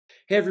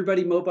Hey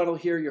everybody, Mo Bunnell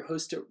here, your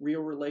host at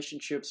Real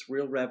Relationships,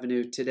 Real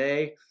Revenue.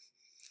 Today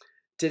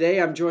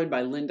I'm joined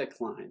by Linda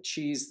Klein.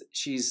 She's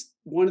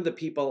one of the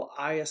people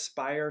I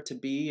aspire to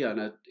be on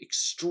an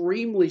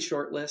extremely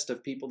short list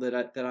of people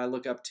that I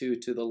look up to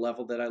the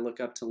level that I look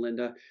up to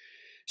Linda.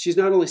 She's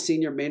not only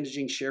senior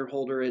managing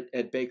shareholder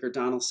at Baker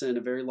Donelson, a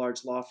very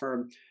large law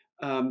firm.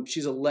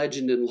 She's a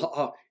legend in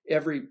law.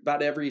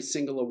 About every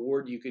single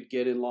award you could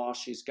get in law,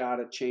 she's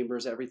got at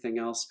Chambers, everything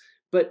else.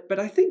 But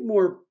I think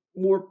more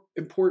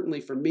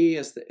importantly for me,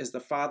 as the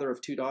father of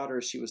two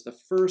daughters, she was the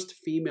first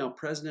female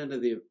president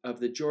of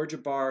the Georgia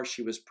Bar.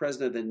 She was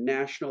president of the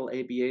National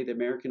ABA, the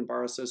American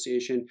Bar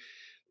Association.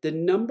 The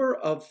number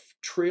of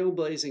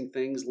trailblazing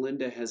things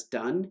Linda has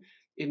done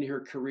in her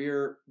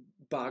career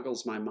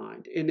boggles my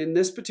mind. And in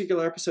this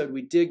particular episode,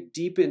 we dig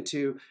deep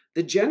into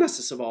the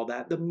genesis of all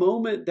that. The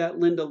moment that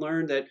Linda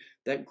learned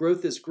that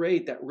growth is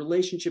great, that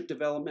relationship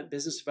development,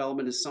 business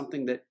development is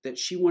something that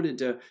she wanted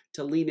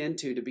to lean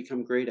into to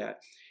become great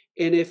at.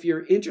 And if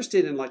you're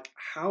interested in like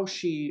how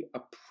she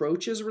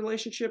approaches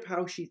relationship,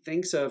 how she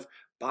thinks of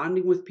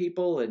bonding with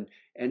people and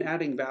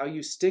adding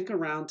value, stick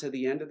around to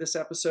the end of this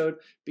episode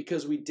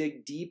because we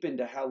dig deep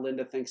into how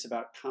Linda thinks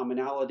about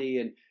commonality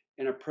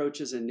and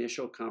approaches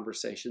initial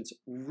conversations.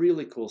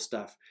 Really cool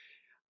stuff.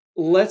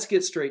 Let's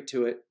get straight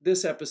to it.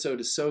 This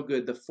episode is so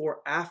good. The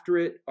four after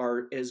it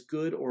are as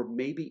good or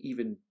maybe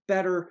even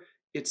better.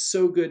 It's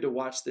so good to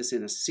watch this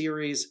in a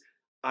series.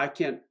 I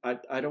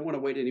don't want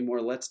to wait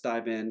anymore. Let's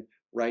dive in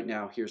right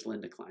now. Here's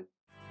Linda Klein.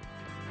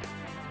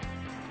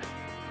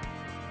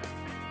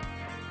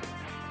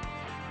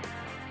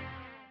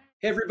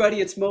 Hey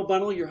everybody, it's Mo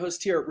Bunnell, your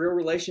host here at Real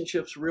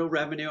Relationships, Real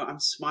Revenue. I'm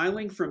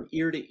smiling from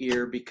ear to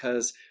ear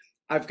because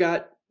I've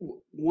got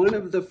one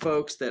of the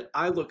folks that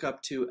I look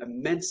up to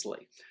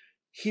immensely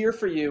here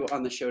for you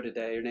on the show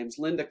today. Her name's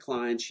Linda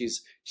Klein.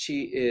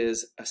 She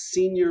is a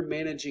senior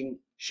managing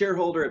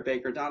shareholder at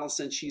Baker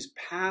Donelson. She's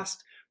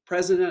past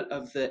president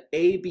of the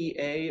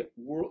ABA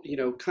world,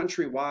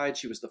 countrywide.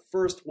 She was the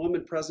first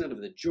woman president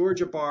of the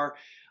Georgia Bar.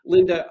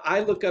 Linda,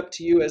 I look up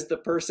to you as the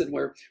person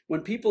where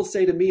when people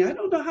say to me, I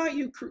don't know how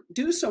you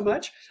do so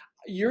much,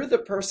 you're the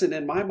person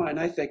in my mind.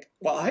 I think,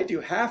 well, I do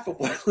half of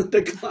what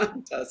Linda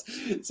Klein does.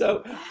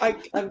 So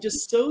I'm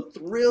just so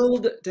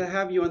thrilled to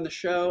have you on the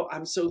show.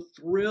 I'm so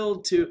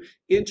thrilled to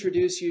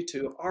introduce you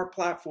to our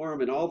platform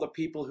and all the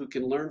people who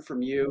can learn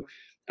from you.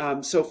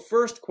 So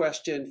first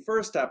question,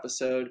 first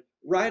episode,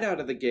 right out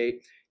of the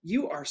gate,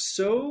 you are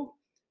so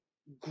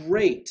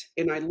great.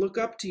 And I look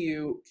up to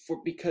you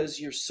because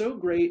you're so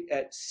great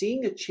at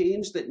seeing a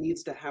change that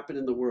needs to happen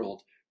in the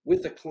world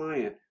with a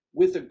client,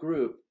 with a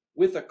group,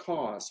 with a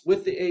cause,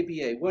 with the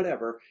ABA,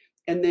 whatever.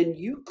 And then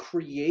you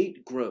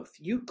create growth.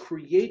 You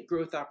create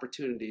growth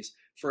opportunities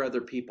for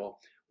other people.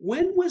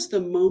 When was the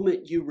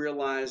moment you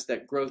realized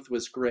that growth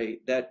was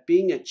great, that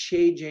being a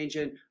change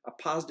agent, a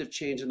positive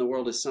change in the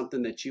world is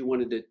something that you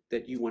wanted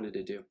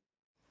to do?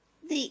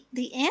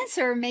 The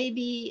answer may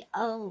be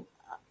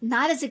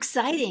not as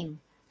exciting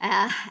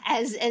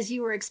as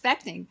you were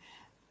expecting,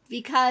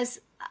 because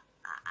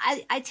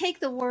I take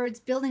the words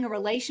building a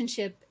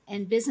relationship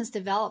and business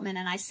development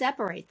and I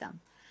separate them.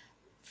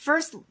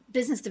 First,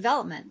 business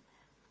development.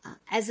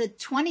 As a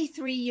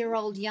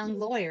 23-year-old young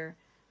lawyer,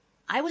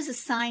 I was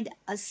assigned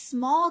a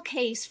small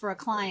case for a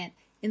client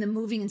in the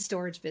moving and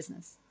storage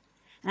business.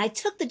 And I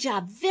took the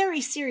job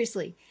very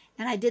seriously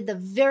and I did the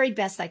very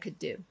best I could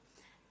do.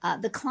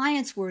 The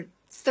clients were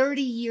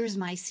 30 years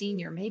my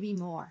senior, maybe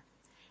more.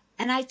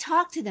 And I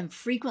talked to them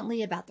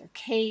frequently about their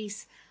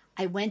case.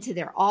 I went to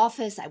their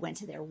office, I went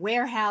to their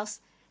warehouse,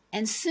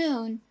 and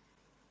soon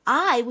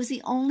I was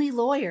the only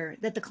lawyer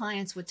that the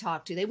clients would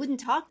talk to. They wouldn't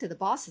talk to the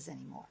bosses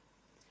anymore.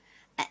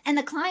 And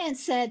the client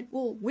said,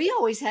 well, we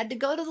always had to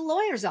go to the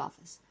lawyer's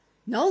office.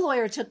 No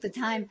lawyer took the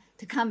time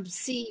to come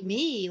see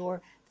me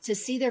or to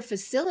see their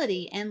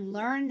facility and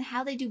learn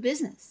how they do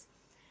business.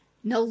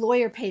 No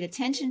lawyer paid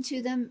attention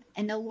to them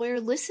and no lawyer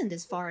listened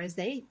as far as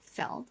they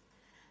felt.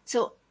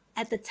 So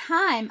at the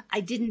time, I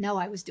didn't know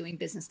I was doing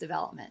business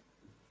development.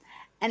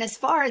 And as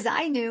far as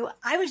I knew,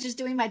 I was just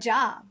doing my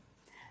job.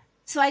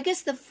 So I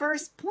guess the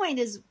first point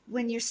is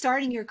when you're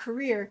starting your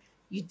career,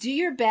 you do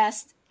your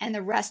best and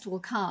the rest will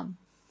come.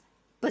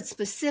 But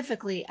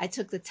specifically, I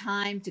took the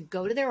time to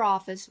go to their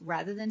office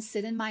rather than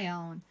sit in my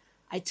own.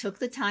 I took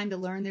the time to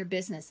learn their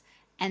business.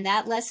 And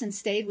that lesson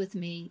stayed with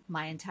me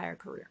my entire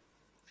career.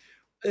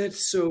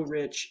 It's so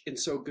rich and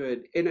so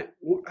good. And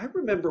I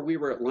remember we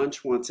were at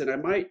lunch once, and I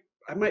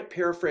might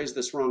paraphrase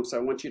this wrong, so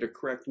I want you to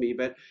correct me,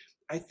 but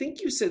I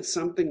think you said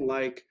something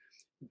like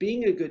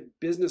being a good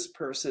business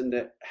person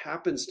that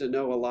happens to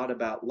know a lot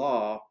about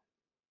law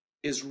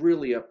is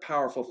really a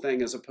powerful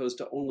thing as opposed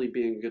to only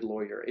being a good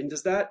lawyer. And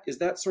is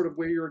that sort of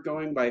where you're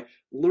going by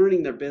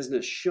learning their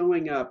business,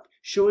 showing up,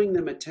 showing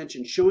them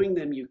attention, showing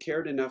them you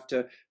cared enough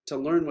to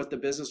learn what the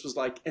business was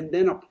like, and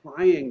then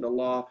applying the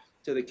law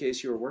to the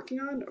case you were working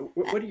on?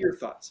 What are your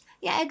thoughts?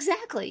 Yeah,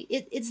 exactly.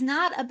 It's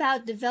not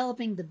about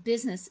developing the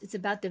business. It's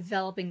about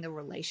developing the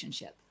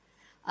relationship.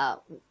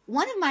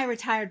 One of my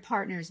retired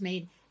partners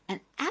made an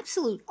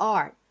absolute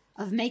art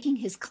of making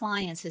his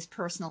clients his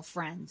personal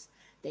friends.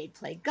 They'd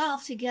play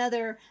golf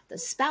together. The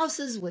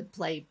spouses would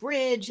play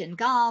bridge and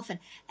golf.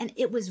 And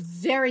it was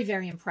very,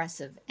 very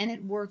impressive. And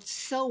it worked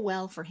so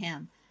well for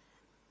him.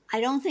 I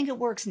don't think it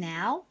works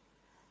now,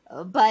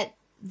 but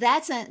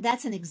that's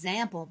an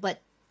example.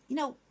 But, you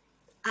know,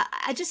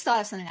 I just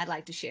thought of something I'd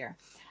like to share.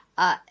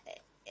 Uh,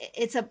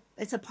 it's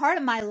a part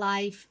of my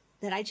life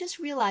that I just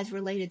realized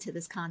related to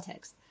this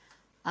context.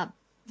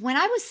 When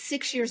I was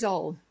 6 years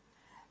old,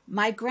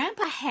 my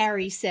grandpa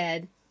Harry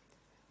said,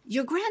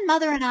 "Your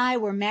grandmother and I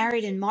were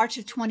married in March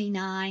of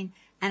 29,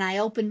 and I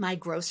opened my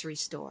grocery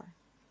store."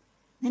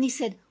 Then he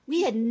said,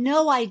 "We had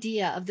no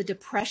idea of the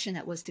depression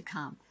that was to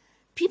come.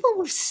 People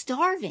were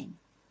starving."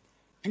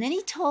 And then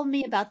he told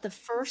me about the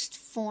first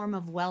form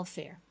of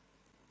welfare.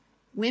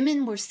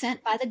 Women were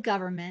sent by the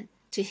government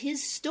to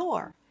his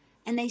store,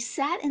 and they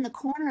sat in the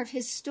corner of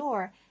his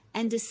store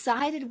and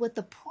decided what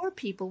the poor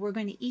people were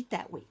going to eat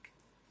that week.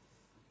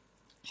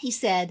 He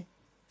said,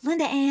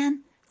 "Linda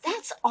Ann,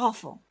 that's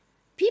awful.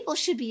 People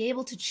should be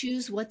able to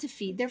choose what to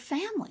feed their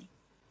family."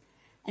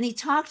 And he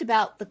talked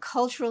about the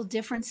cultural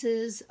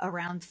differences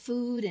around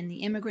food in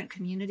the immigrant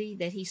community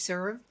that he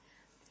served.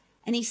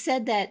 And he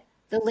said that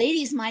the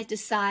ladies might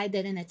decide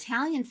that an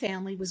Italian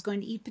family was going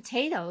to eat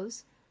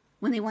potatoes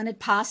when they wanted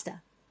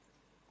pasta.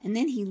 And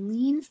then he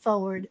leaned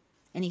forward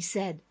and he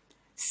said,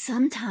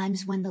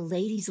 "Sometimes when the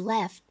ladies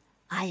left,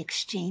 I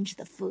exchanged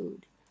the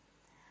food."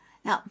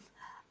 Now,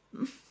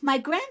 my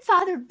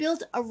grandfather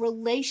built a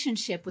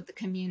relationship with the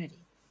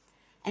community,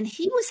 and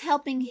he was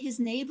helping his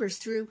neighbors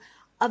through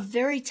a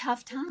very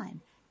tough time,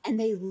 and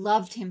they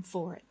loved him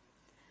for it.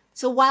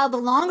 So while the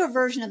longer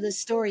version of this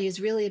story is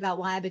really about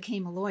why I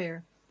became a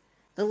lawyer,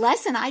 the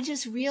lesson I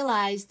just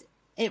realized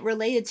it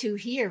related to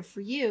here for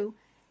you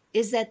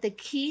is that the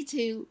key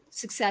to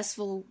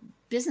successful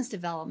business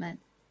development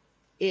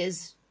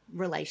is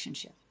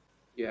relationship.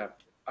 Yeah.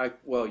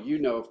 Well, you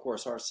know, of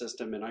course, our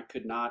system, and I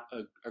could not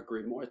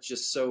agree more. It's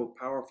just so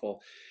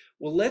powerful.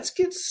 Well, let's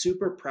get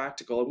super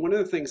practical. And one of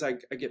the things I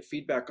get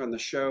feedback on the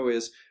show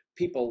is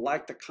people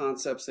like the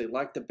concepts, they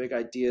like the big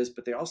ideas,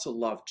 but they also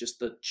love just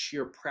the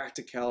sheer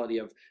practicality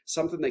of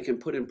something they can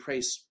put in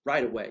place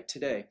right away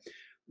today.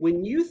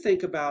 When you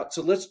think about,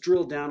 so let's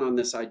drill down on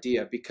this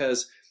idea,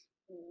 because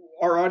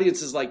our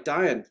audience is like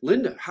dying.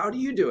 Linda, how do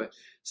you do it?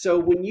 So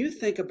when you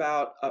think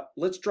about,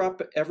 let's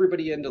drop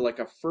everybody into like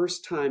a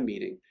first time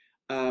meeting.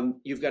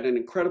 You've got an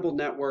incredible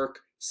network.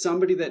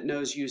 Somebody that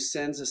knows you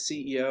sends a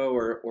CEO,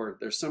 or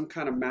there's some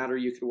kind of matter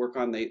you could work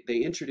on. They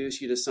introduce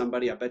you to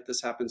somebody. I bet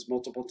this happens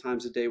multiple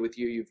times a day with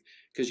you,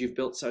 because you've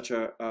built such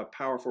a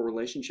powerful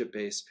relationship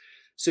base.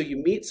 So you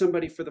meet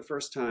somebody for the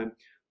first time.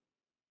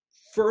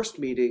 First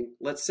meeting,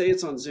 let's say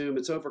it's on Zoom,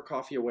 it's over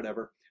coffee or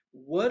whatever.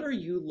 What are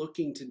you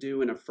looking to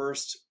do in a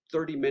first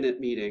 30-minute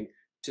meeting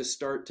to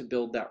start to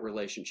build that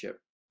relationship?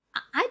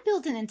 I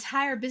built an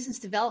entire business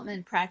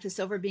development practice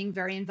over being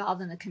very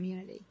involved in the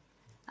community.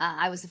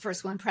 I was the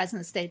first one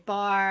president of the state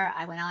bar.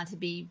 I went on to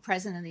be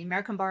president of the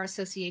American Bar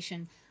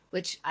Association,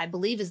 which I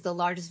believe is the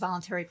largest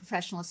voluntary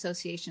professional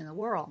association in the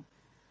world.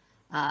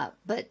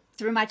 But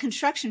through my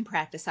construction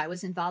practice, I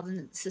was involved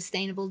in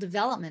sustainable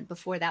development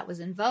before that was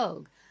in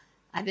vogue.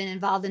 I've been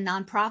involved in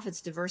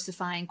nonprofits,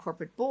 diversifying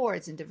corporate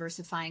boards and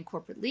diversifying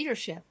corporate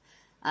leadership.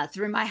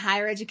 Through my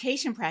higher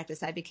education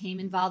practice, I became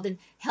involved in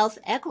health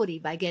equity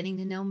by getting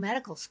to know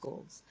medical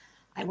schools.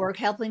 I work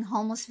helping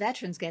homeless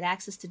veterans get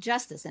access to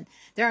justice. And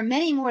there are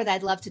many more that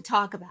I'd love to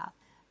talk about.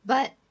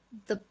 But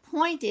the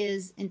point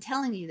is, in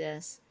telling you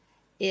this,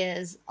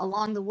 is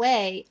along the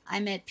way, I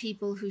met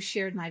people who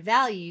shared my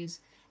values,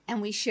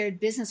 and we shared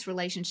business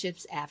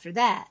relationships after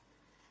that.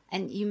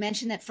 And you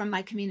mentioned that from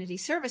my community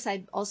service,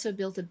 I also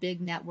built a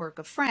big network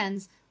of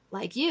friends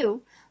like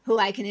you, who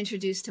I can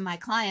introduce to my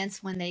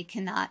clients when they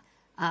cannot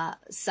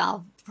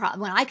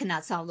when I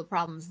cannot solve the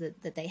problems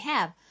that they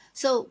have.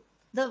 So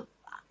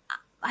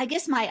I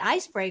guess my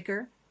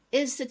icebreaker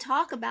is to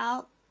talk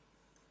about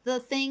the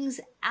things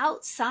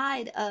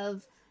outside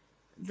of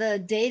the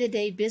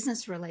day-to-day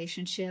business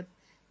relationship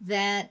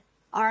that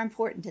are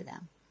important to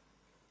them.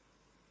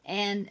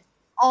 And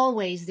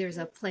always there's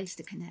a place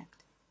to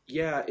connect.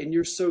 Yeah, and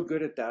you're so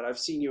good at that. I've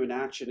seen you in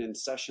action in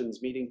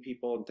sessions, meeting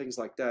people and things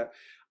like that.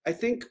 I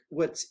think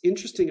what's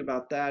interesting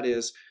about that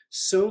is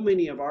so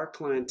many of our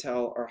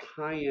clientele are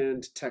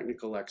high-end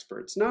technical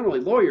experts, not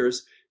only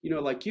lawyers,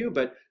 like you,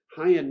 but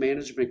high-end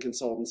management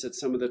consultants at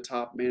some of the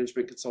top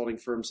management consulting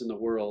firms in the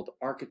world,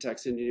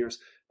 architects, engineers,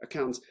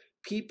 accountants,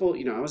 people,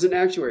 I was an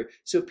actuary.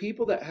 So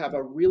people that have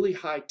a really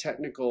high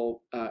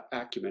technical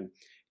acumen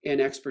and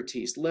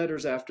expertise,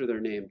 letters after their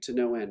name to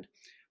no end.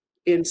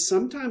 And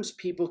sometimes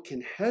people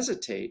can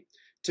hesitate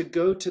to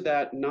go to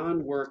that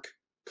non-work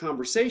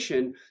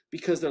conversation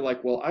because they're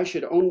like, well, I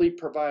should only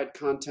provide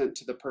content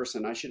to the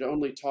person. I should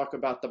only talk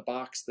about the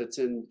box that's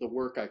in the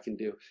work I can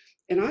do.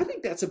 And I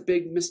think that's a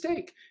big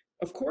mistake.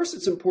 Of course,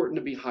 it's important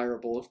to be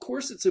hireable. Of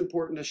course, it's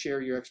important to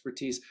share your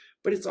expertise,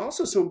 but it's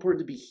also so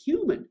important to be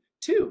human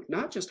too,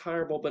 not just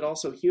hireable, but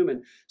also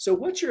human. So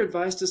what's your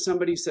advice to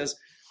somebody who says,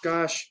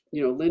 gosh,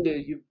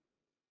 Linda,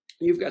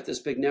 you've got this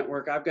big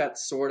network. I've got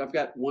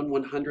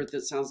 1/100th,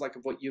 that sounds like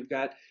of what you've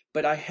got.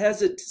 But I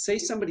hesitate, say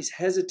somebody's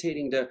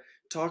hesitating to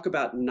talk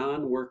about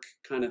non-work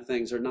kind of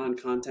things or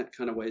non-content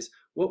kind of ways.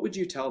 What would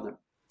you tell them?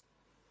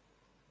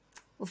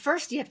 Well,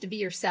 first you have to be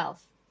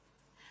yourself.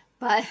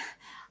 But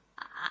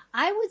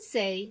I would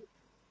say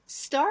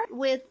start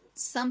with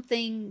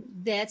something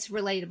that's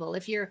relatable.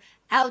 If you're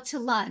out to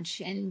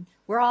lunch and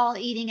we're all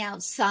eating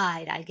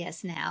outside, I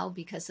guess now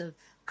because of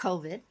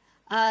COVID,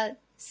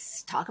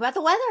 talk about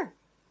the weather.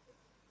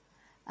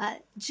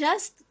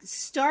 Just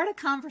start a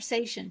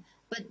conversation,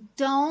 but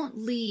don't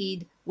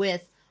lead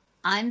with,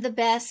 I'm the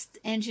best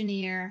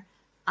engineer.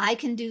 I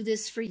can do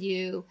this for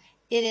you.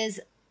 It's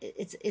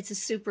a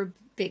super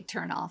big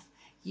turnoff.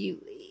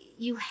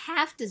 You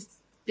have to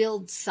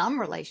build some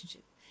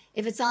relationship.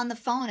 If it's on the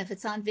phone, if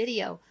it's on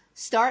video,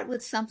 start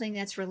with something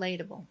that's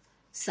relatable,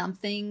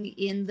 something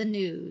in the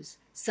news,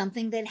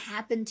 something that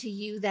happened to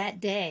you that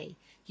day.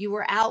 You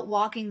were out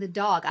walking the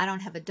dog. I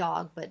don't have a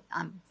dog, but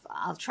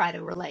I'll try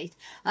to relate.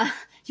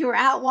 You were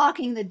out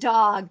walking the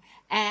dog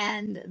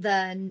and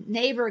the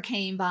neighbor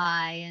came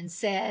by and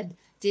said,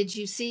 did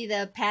you see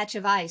the patch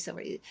of ice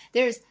over you?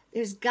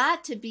 There's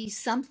got to be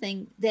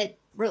something that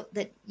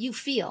you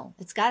feel.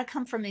 It's got to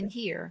come from in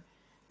here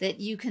that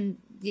you can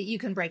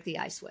break the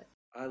ice with.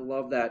 I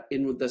love that.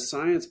 And with the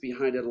science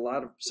behind it,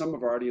 some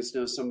of our audience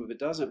knows, some of it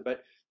doesn't,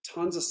 but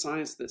tons of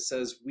science that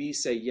says we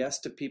say yes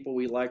to people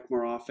we like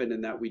more often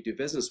and that we do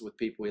business with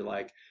people we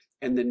like.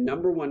 And the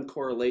number one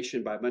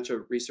correlation by a bunch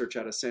of research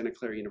out of Santa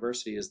Clara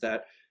University is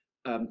that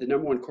the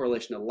number one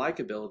correlation to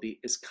likability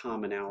is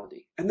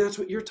commonality. And that's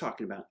what you're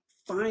talking about.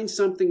 Find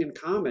something in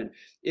common.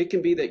 It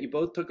can be that you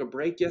both took a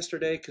break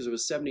yesterday because it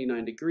was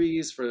 79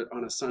 degrees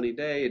on a sunny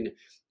day and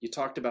you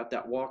talked about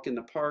that walk in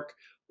the park,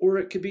 or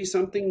it could be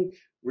something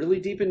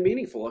really deep and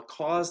meaningful, a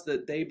cause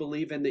that they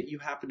believe in that you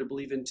happen to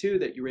believe in too,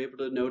 that you're able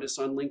to notice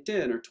on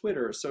LinkedIn or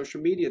Twitter or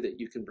social media that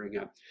you can bring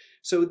up.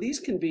 So these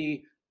can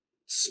be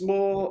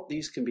small,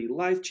 these can be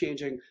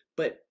life-changing,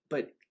 but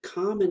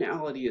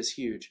commonality is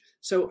huge.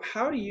 So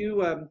how do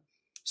you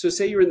so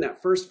say you're in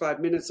that first 5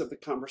 minutes of the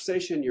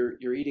conversation,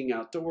 you're eating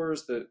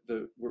outdoors,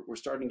 we're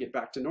starting to get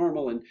back to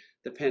normal and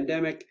the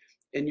pandemic,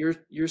 and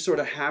you're sort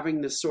of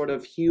having this sort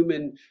of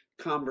human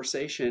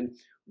conversation.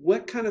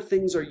 What kind of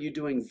things are you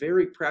doing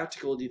very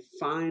practical to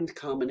find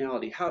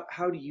commonality?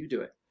 How do you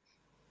do it?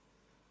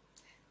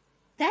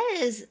 That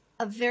is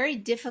a very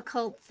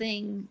difficult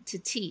thing to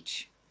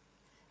teach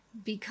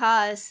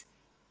because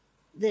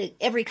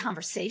every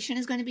conversation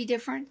is going to be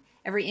different.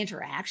 Every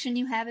interaction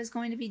you have is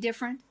going to be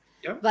different.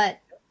 Yep. But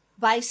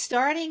by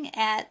starting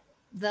at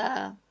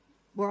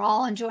we're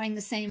all enjoying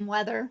the same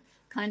weather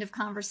kind of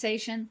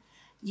conversation,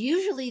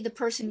 usually the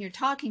person you're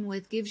talking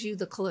with gives you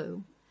the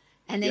clue,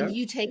 and then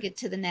you take it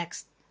to the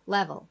next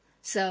level.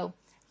 So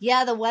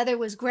yeah, the weather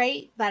was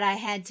great, but I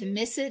had to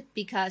miss it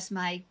because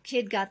my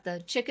kid got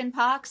the chicken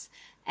pox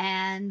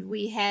and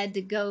we had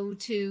to go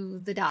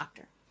to the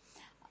doctor.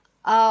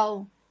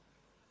 Oh,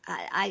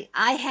 I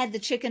had the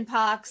chicken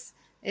pox.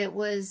 It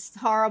was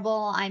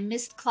horrible. I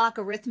missed clock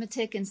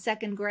arithmetic in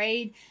second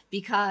grade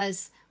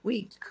because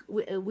my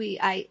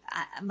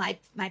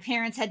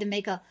parents had to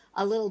make a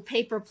little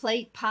paper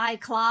plate pie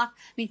clock.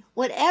 I mean,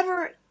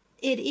 whatever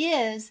it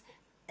is.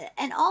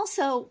 And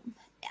also,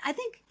 I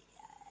think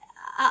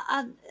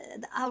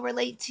I'll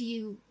relate to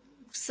you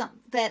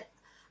that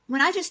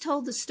when I just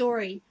told the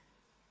story,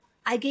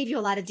 I gave you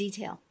a lot of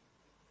detail.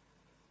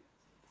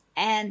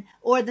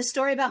 Or the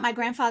story about my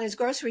grandfather's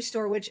grocery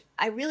store, which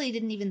I really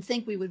didn't even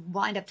think we would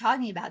wind up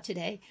talking about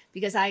today,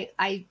 because when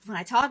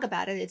I talk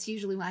about it, it's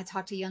usually when I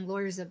talk to young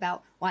lawyers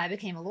about why I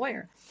became a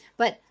lawyer.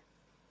 But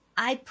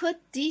I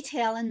put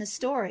detail in the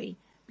story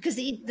because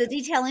the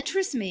detail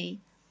interests me,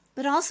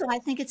 but also I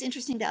think it's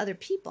interesting to other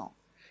people.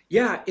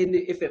 Yeah, and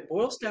if it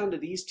boils down to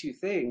these two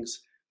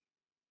things,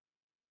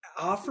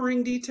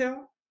 offering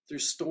detail through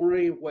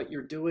story of what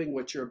you're doing,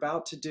 what you're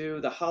about to do,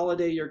 the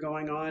holiday you're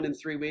going on in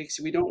 3 weeks.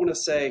 We don't want to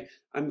say,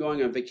 I'm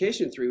going on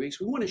vacation in 3 weeks.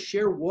 We want to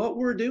share what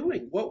we're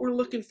doing, what we're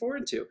looking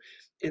forward to.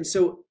 And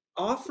so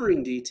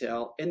offering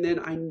detail, and then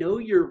I know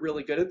you're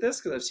really good at this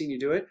because I've seen you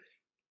do it,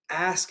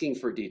 asking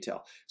for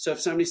detail. So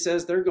if somebody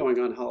says they're going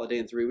on holiday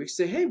in 3 weeks,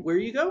 say, hey, where are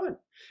you going?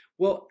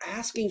 Well,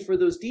 asking for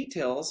those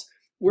details,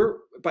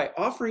 by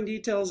offering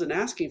details and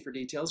asking for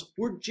details,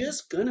 we're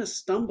just going to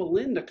stumble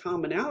into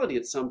commonality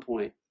at some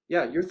point.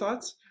 Yeah, your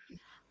thoughts?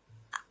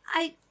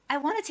 I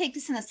want to take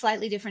this in a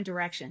slightly different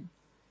direction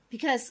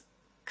because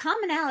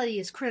commonality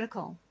is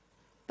critical,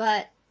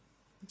 but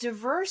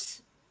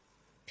diverse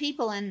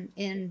people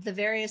in the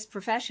various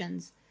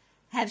professions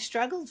have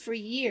struggled for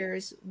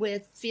years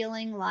with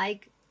feeling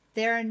like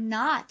they're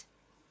not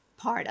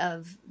part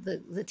of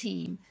the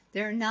team.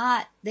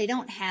 They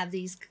don't have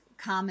these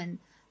common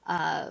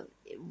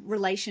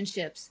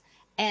relationships.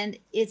 And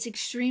it's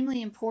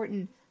extremely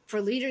important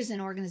for leaders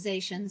in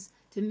organizations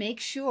to make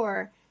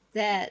sure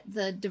that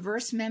the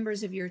diverse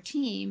members of your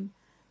team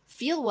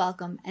feel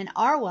welcome and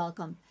are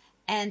welcome.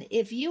 And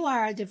if you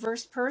are a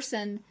diverse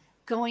person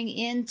going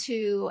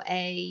into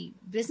a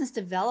business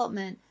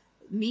development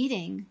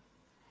meeting,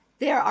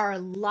 There are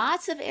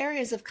lots of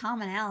areas of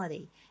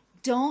commonality.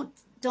 Don't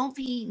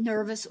be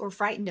nervous or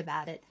frightened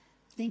about it.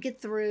 Think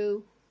it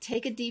through,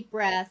 take a deep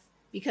breath,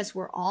 because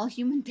we're all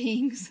human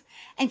beings.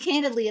 And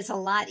candidly, it's a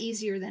lot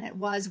easier than it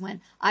was when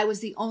I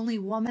was the only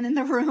woman in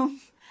the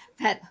room.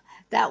 I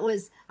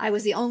was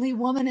the only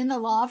woman in the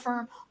law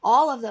firm.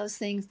 All of those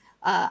things.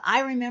 I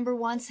remember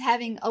once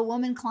having a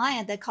woman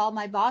client that called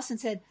my boss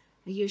and said,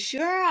 "Are you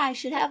sure I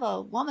should have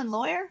a woman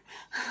lawyer?"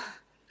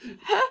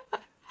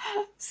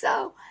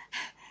 So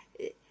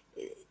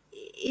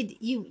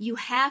you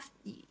have,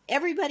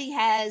 everybody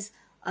has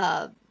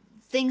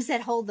things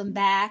that hold them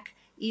back,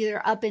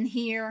 either up in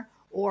here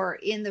or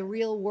in the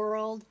real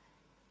world.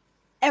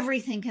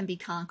 Everything can be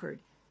conquered.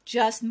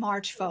 Just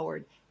march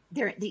forward.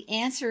 The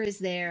answer is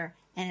there,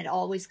 and it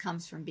always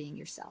comes from being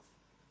yourself.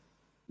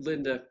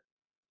 Linda,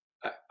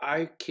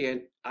 I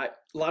can't, a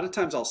lot of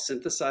times I'll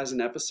synthesize an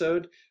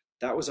episode.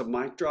 That was a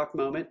mic drop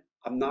moment.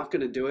 I'm not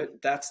going to do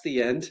it. That's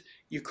the end.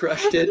 You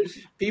crushed it.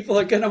 People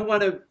are going to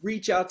want to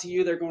reach out to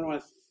you. They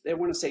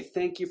want to say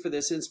thank you for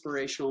this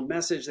inspirational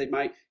message.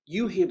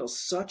 You handle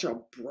such a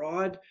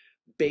broad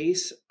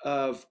base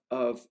of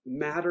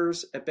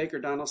matters at Baker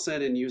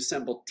Donaldson, and you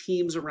assemble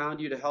teams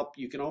around you to help.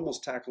 You can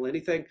almost tackle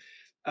anything.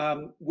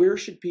 Where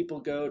should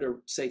people go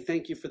to say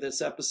thank you for this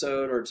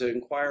episode or to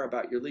inquire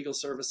about your legal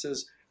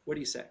services? What do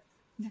you say?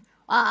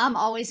 I'm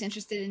always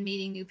interested in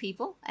meeting new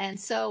people. And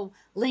so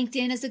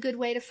LinkedIn is a good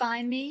way to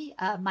find me.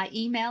 My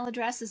email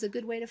address is a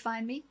good way to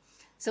find me.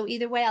 So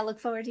either way, I look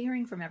forward to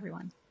hearing from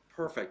everyone.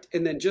 Perfect.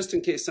 And then just in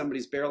case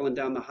somebody's barreling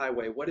down the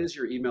highway, what is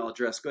your email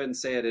address? Go ahead and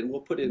say it, and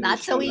we'll put it in Not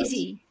the so show notes.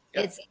 easy.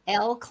 Yep. It's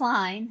L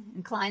Klein,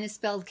 and Klein is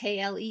spelled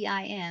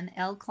Klein,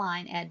 L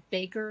Klein at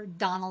Baker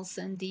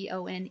Donaldson,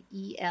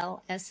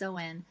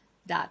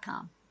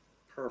 DONELSON.com.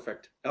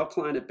 Perfect. L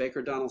Klein at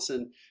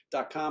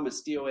bakerdonaldson.com.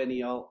 It's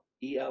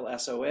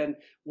DONELELSON.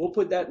 We'll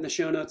put that in the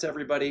show notes,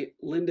 everybody.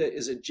 Linda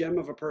is a gem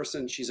of a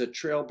person. She's a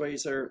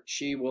trailblazer.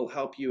 She will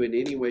help you in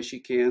any way she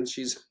can.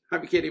 You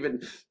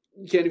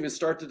can't even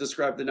start to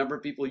describe the number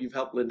of people you've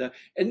helped, Linda.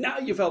 And now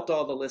you've helped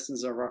all the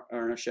listeners on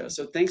our show.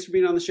 So thanks for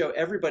being on the show.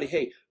 Everybody,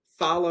 hey,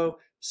 follow,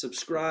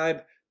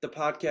 subscribe the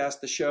podcast,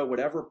 the show,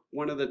 whatever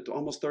one of the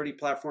almost 30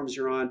 platforms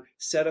you're on,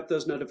 set up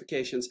those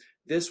notifications.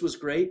 This was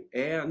great.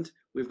 And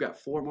we've got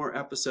 4 more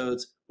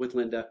episodes with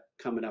Linda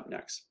coming up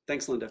next.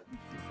 Thanks, Linda.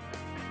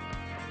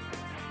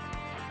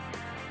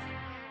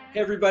 Hey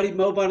everybody,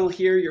 Mo Bunnell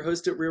here, your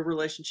host at Real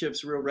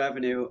Relationships, Real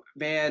Revenue.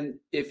 Man,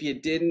 if you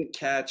didn't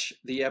catch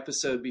the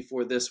episode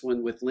before this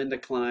one with Linda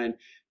Klein,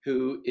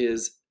 who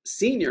is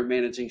senior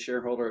managing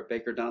shareholder at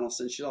Baker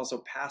Donaldson, she's also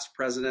past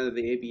president of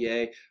the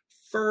ABA,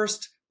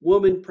 first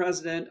woman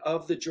president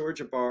of the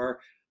Georgia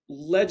Bar,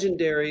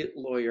 legendary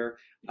lawyer.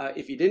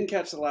 If you didn't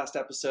catch the last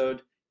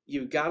episode,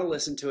 you've got to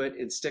listen to it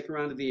and stick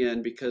around to the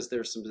end because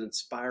there's some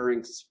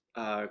inspiring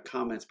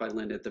comments by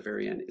Linda at the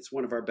very end. It's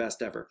one of our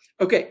best ever.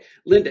 Okay,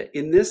 Linda,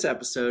 in this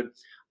episode,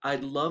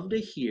 I'd love to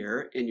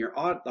hear, and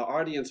the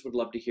audience would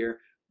love to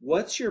hear,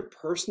 what's your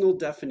personal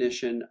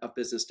definition of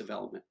business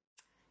development?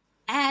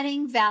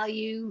 Adding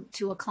value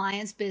to a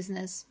client's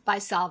business by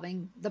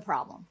solving the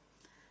problem.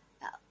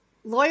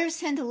 Lawyers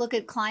tend to look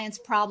at clients'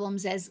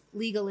 problems as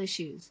legal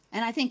issues,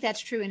 and I think that's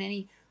true in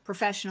any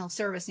professional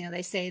service. You know,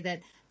 they say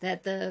that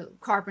the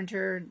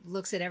carpenter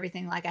looks at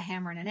everything like a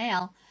hammer and a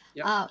nail.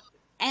 Yep.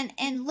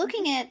 And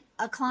looking at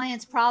a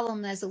client's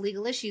problem as a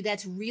legal issue,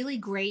 that's really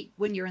great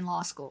when you're in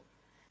law school.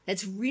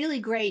 That's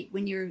really great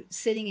when you're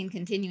sitting in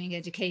continuing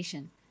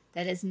education.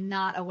 That is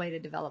not a way to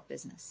develop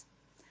business.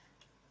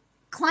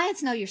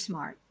 Clients know you're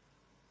smart.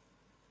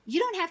 You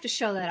don't have to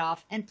show that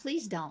off, and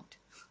please don't.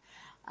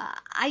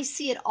 I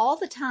see it all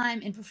the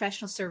time in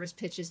professional service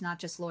pitches, not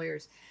just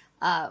lawyers.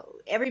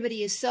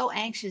 Everybody is so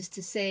anxious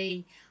to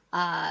say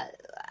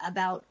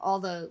about all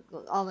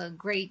the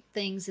great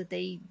things that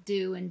they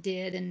do and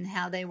did and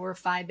how they were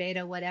Phi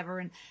Beta, whatever,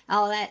 and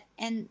all that.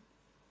 And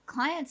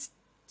clients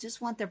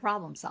just want their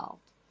problem solved.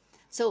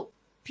 So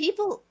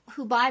people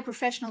who buy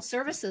professional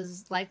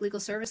services like legal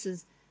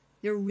services,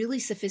 they're really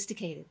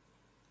sophisticated.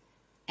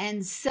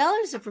 And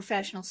sellers of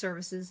professional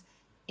services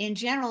in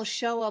general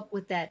show up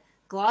with that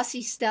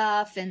glossy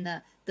stuff and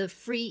the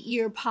free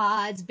ear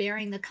pods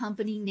bearing the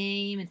company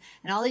name and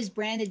all these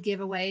branded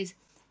giveaways.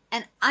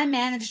 And I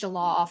managed a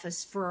law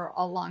office for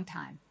a long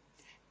time,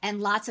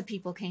 and lots of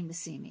people came to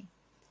see me.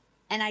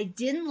 And I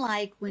didn't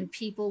like when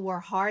people were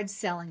hard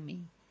selling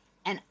me.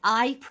 And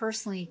I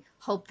personally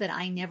hope that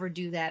I never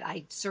do that.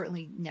 I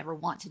certainly never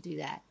want to do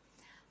that.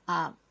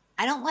 I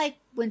don't like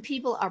when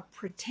people are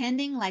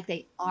pretending like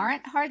they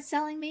aren't hard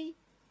selling me,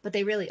 but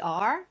they really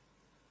are.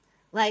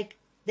 Like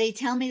they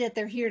tell me that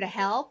they're here to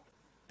help,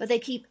 but they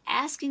keep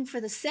asking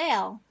for the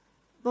sale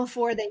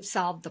before they've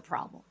solved the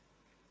problem.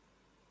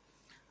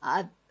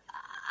 I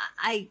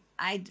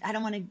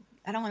don't want to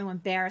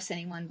embarrass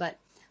anyone, but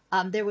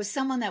there was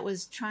someone that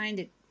was trying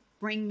to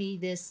bring me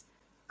this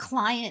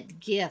client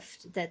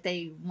gift that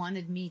they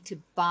wanted me to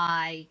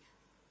buy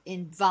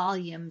in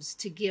volumes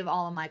to give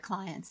all of my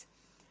clients.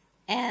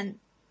 And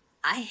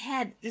I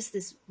had just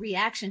this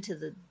reaction to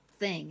the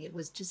thing. It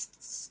was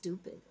just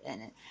stupid.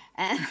 And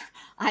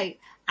I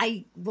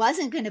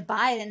wasn't going to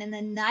buy it. And in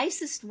the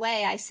nicest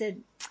way, I said,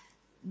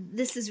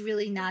 this is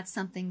really not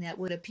something that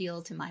would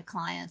appeal to my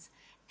clients.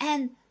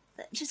 And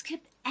just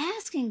kept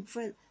asking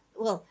for,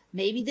 well,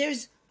 maybe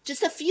there's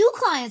just a few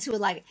clients who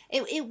would like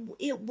it.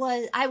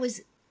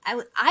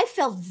 I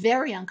felt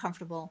very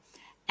uncomfortable.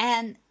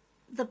 And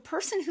the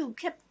person who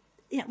kept,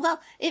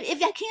 well,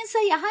 if I can't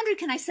sell you 100,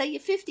 can I sell you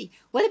 50?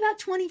 What about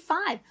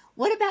 25?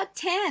 What about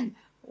 10?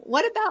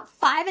 What about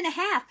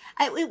 5.5?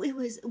 It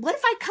was, what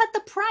if I cut the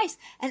price?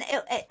 And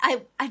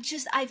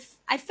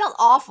I felt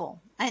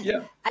awful. And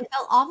Yeah. I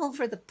felt awful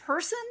for the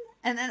person.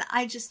 And then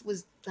I just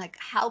was like,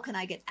 how can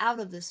I get out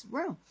of this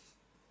room?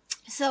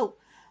 So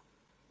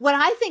what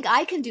I think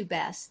I can do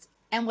best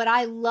and what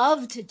I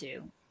love to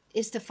do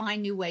is to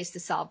find new ways to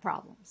solve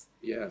problems.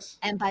 Yes.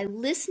 And by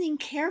listening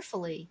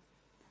carefully,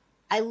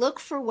 I look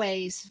for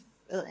ways,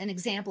 an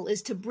example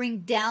is to bring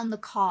down the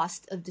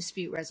cost of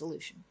dispute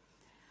resolution.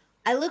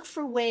 I look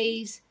for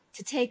ways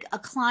to take a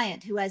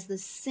client who has the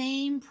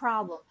same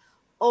problem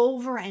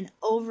over and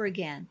over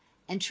again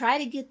and try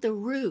to get the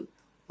root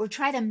or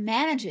try to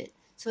manage it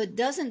so it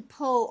doesn't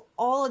pull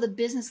all of the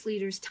business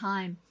leaders'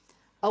 time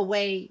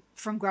away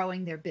from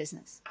growing their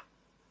business.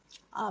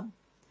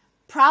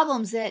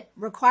 Problems that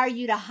require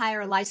you to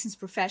hire a licensed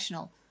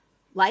professional,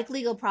 like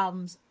legal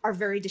problems, are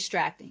very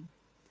distracting.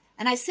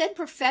 And I said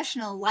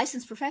professional,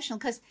 licensed professional,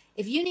 because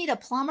if you need a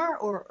plumber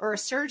or a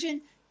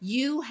surgeon,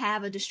 you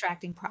have a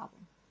distracting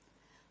problem.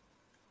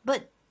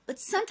 But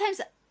sometimes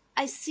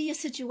I see a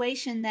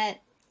situation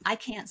that I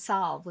can't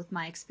solve with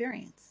my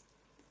experience.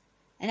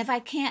 And if I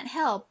can't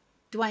help,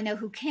 do I know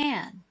who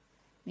can?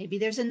 Maybe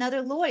there's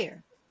another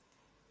lawyer.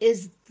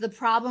 Is the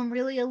problem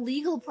really a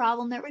legal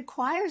problem that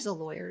requires a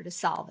lawyer to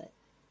solve it?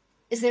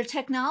 Is there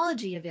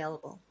technology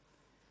available?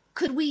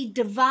 Could we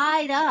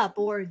divide up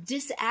or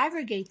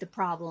disaggregate the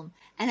problem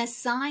and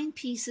assign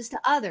pieces to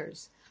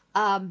others?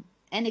 An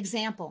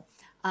example,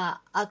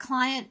 a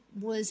client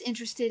was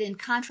interested in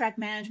contract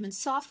management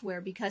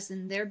software because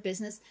in their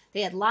business,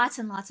 they had lots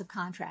and lots of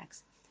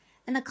contracts.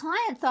 And the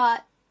client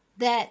thought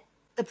that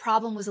the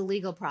problem was a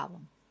legal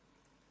problem.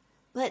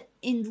 But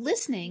in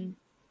listening,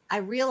 I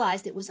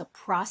realized it was a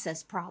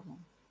process problem.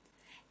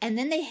 And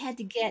then they had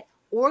to get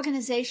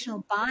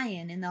organizational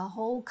buy-in in the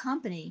whole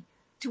company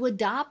to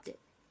adopt it.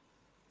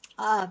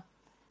 An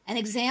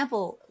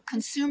example,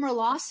 consumer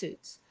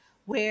lawsuits,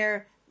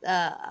 where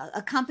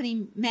a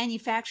company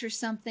manufactures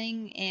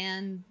something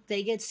and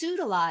they get sued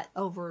a lot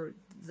over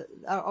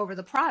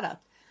the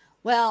product.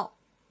 Well,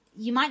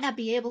 you might not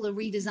be able to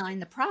redesign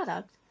the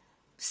product,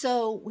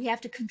 so we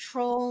have to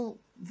control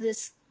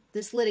this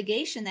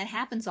litigation that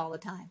happens all the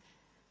time.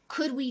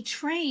 Could we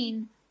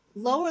train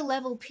lower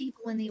level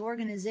people in the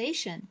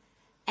organization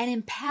and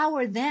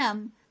empower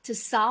them to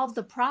solve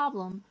the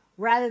problem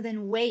rather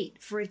than wait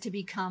for it to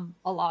become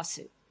a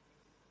lawsuit?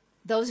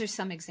 Those are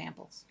some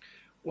examples.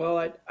 Well,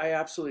 I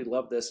absolutely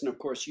love this. And of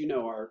course,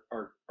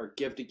 our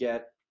give to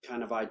get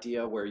kind of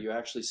idea where you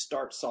actually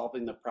start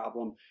solving the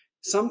problem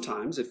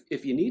sometimes,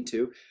 if you need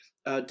to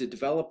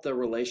develop the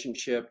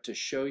relationship, to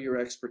show your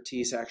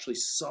expertise, actually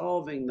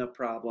solving the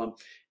problem.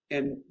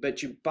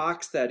 But you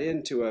box that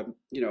into a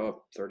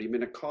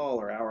 30-minute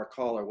call or hour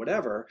call or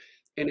whatever.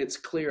 And it's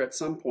clear at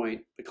some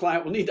point the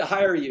client will need to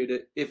hire you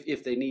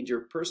if they need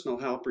your personal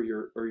help or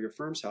your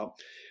firm's help.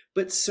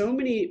 But so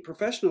many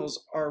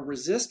professionals are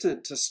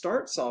resistant to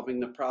start solving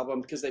the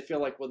problem because they feel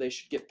like, well, they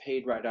should get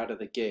paid right out of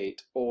the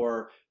gate,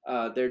 or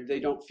they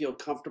don't feel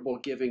comfortable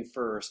giving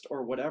first,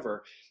 or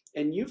whatever.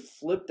 And you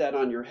flip that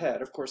on your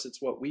head. Of course,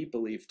 it's what we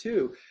believe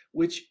too,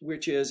 which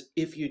is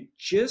if you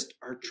just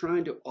are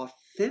trying to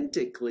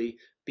authentically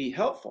be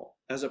helpful,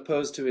 as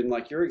opposed to, in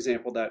like your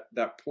example,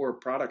 that poor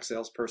product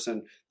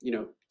salesperson,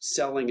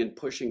 selling and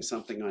pushing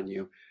something on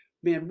you.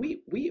 Man,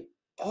 we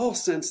all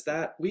sense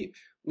that. We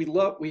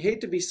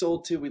hate to be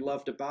sold to, we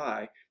love to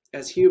buy.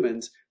 As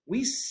humans,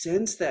 we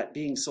sense that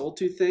being sold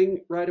to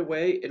thing right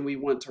away and we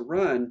want to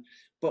run.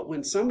 But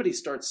when somebody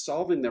starts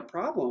solving their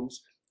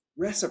problems,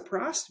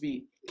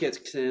 reciprocity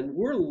kicks in.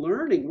 We're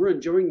learning, we're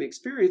enjoying the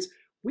experience.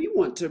 We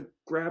want to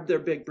grab their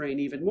big brain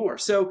even more.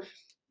 So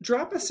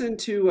drop us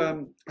into,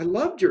 I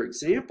loved your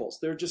examples.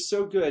 They're just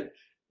so good.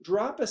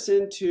 Drop us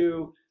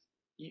into,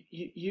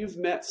 you've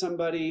met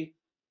somebody,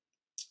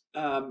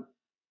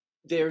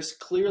 there's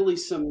clearly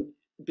some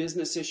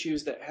business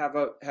issues that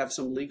have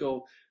some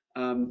legal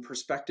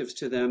perspectives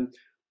to them.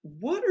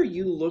 What are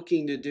you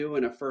looking to do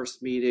in a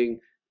first meeting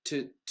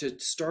to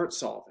start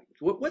solving?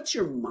 What's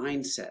your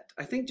mindset?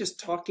 I think just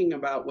talking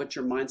about what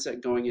your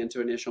mindset going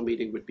into initial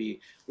meeting would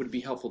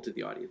be helpful to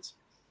the audience.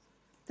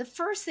 The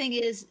first thing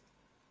is,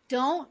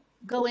 don't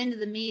go into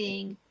the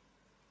meeting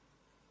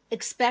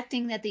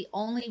expecting that the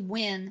only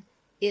win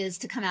is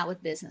to come out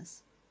with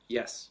business.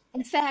 Yes.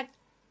 In fact,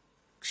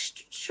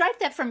 strike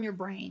that from your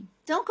brain.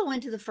 Don't go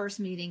into the first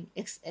meeting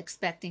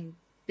expecting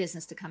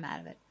business to come out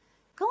of it.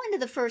 Go into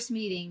the first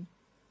meeting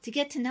to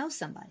get to know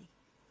somebody.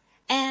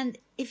 And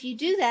if you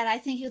do that, I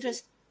think you'll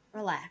just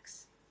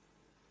relax.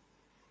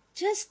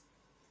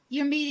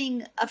 You're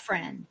meeting a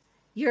friend.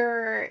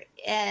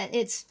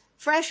 It's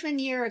freshman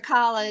year of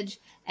college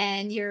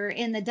and you're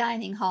in the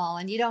dining hall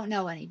and you don't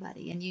know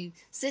anybody and you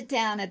sit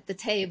down at the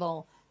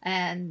table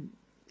and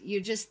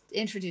you're just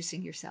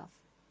introducing yourself.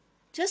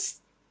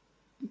 Just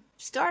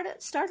start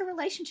a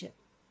relationship.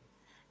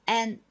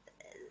 And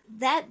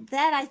that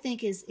I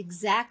think is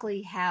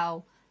exactly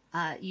how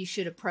you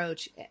should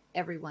approach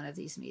every one of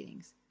these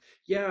meetings.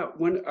 Yeah,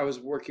 when I was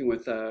working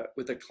with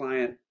a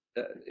client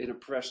in a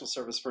professional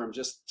service firm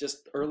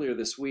just earlier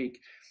this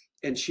week,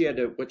 and she had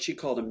what she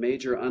called a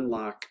major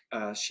unlock.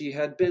 She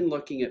had been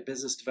looking at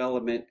business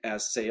development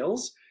as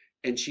sales,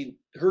 and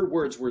her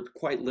words were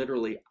quite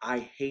literally, "I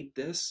hate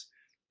this,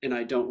 and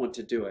I don't want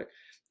to do it."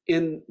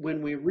 And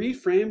when we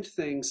reframed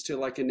things to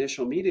like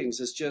initial meetings,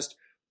 it's just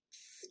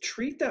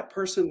treat that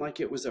person like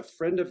it was a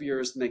friend of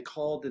yours, and they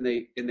called and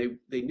they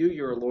knew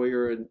you're a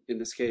lawyer in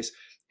this case,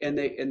 and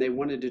they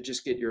wanted to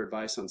just get your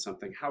advice on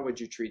something. How would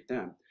you treat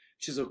them?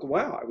 She's like,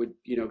 wow, I would,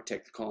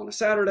 take the call on a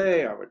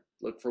Saturday. I would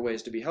look for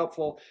ways to be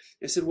helpful.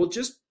 I said, well,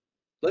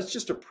 let's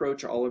just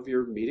approach all of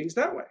your meetings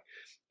that way.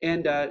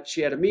 And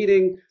she had a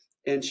meeting,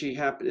 and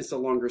it's a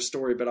longer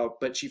story,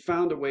 but she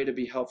found a way to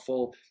be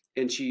helpful,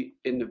 and she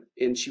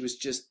was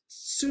just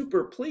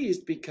super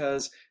pleased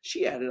because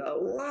she added a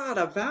lot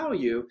of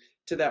value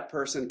to that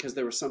person because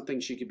there was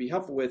something she could be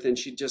helpful with. And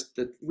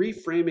the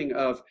reframing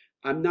of,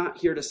 I'm not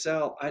here to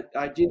sell.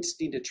 I just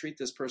need to treat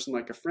this person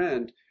like a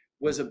friend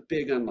was a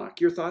big unlock.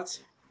 Your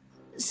thoughts?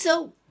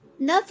 So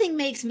nothing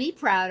makes me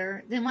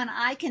prouder than when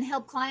I can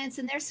help clients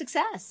in their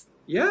success.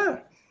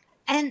 Yeah.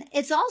 And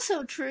it's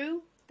also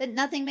true that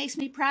nothing makes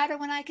me prouder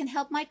when I can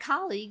help my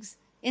colleagues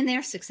in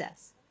their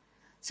success.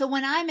 So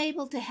when I'm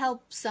able to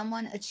help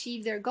someone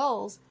achieve their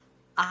goals,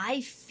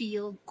 I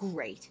feel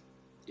great.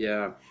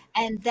 Yeah.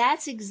 And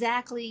that's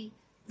exactly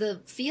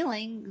the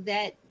feeling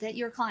that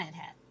your client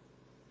had.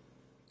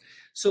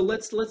 So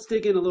let's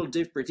dig in a little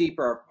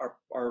deeper.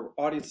 Our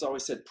audience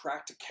always said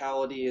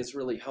practicality is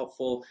really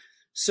helpful.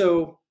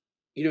 So,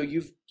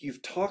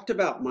 you've talked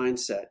about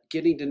mindset,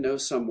 getting to know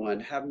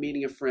someone,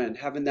 meeting a friend,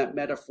 having that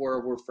metaphor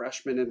of we're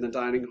freshmen in the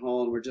dining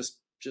hall and we're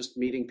just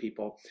meeting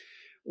people.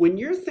 When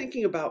you're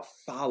thinking about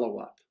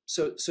follow-up,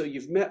 so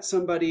you've met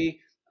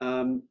somebody,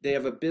 they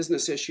have a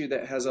business issue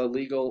that has a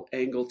legal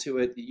angle to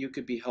it that you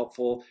could be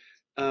helpful.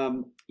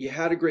 You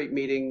had a great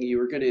meeting. You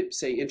were going to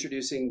say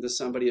introducing to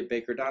somebody at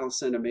Baker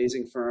Donaldson,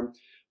 amazing firm.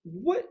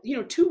 What,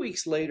 2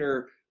 weeks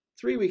later,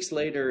 3 weeks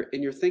later,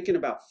 and you're thinking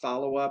about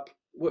follow-up,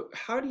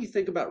 how do you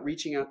think about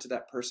reaching out to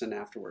that person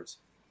afterwards?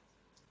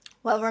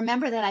 Well,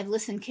 remember that I've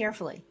listened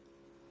carefully.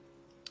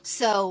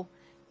 So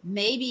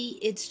maybe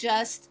it's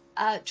just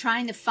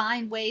trying to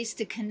find ways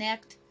to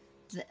connect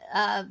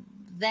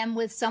them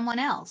with someone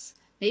else.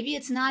 Maybe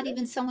it's not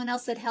even someone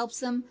else that helps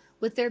them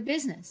with their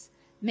business.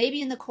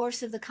 Maybe in the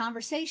course of the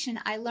conversation,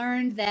 I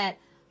learned that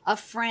a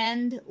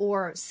friend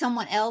or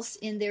someone else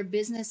in their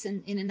business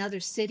in another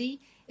city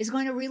is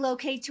going to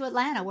relocate to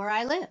Atlanta, where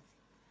I live.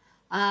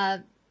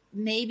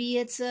 Maybe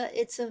it's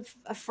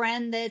a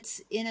friend that's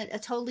in a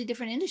totally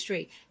different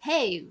industry.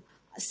 Hey,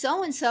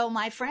 so-and-so,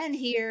 my friend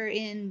here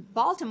in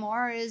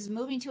Baltimore is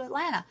moving to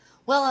Atlanta.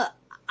 Well,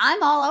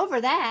 I'm all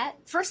over that.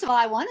 First of all,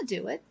 I want to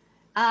do it.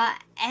 And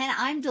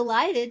I'm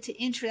delighted to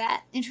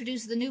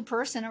introduce the new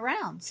person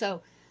around.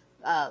 So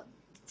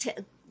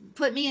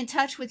put me in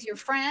touch with your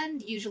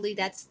friend. Usually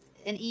that's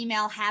an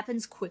email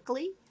happens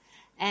quickly.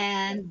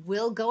 And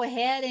we'll go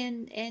ahead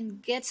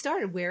and get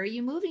started. Where are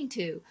you moving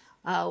to?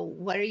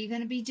 What are you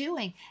going to be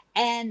doing?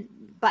 And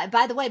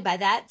by the way, by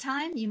that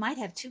time, you might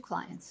have 2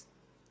 clients.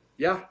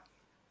 Yeah,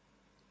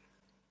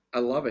 I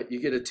love it. You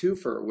get a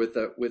twofer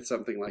with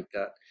something like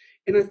that.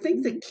 And I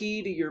think the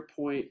key to your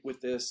point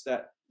with this,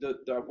 that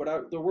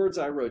the words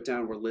I wrote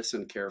down were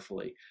listen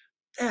carefully.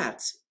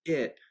 That's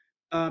it.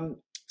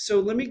 So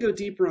let me go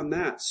deeper on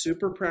that.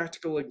 Super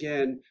practical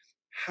again.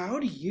 How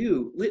do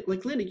you,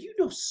 like Linda,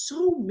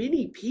 so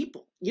many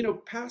people,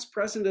 past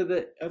president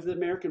of the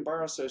American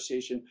Bar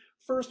Association,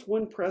 first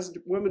woman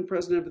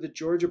president of the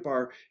Georgia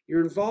Bar.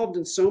 You're involved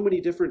in so many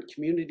different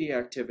community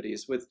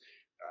activities with,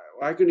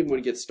 I couldn't even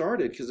want to get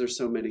started because there's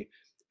so many.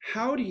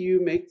 How do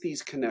you make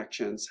these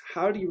connections?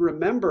 How do you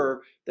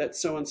remember that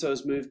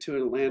so-and-so's moved to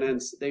Atlanta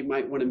and they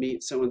might want to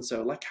meet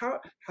so-and-so? Like how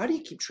do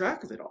you keep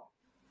track of it all?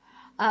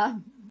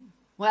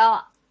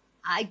 Well,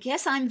 I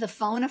guess I'm the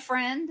phone a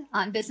friend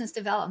on business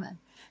development.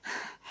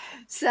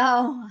 So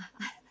I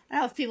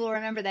don't know if people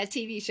remember that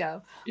TV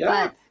show, Yeah.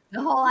 but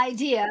the whole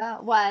idea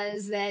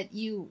was that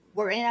you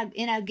were on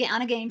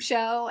a game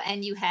show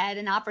and you had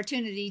an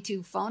opportunity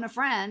to phone a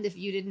friend if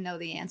you didn't know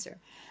the answer.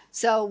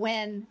 So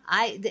when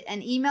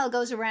an email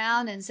goes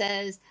around and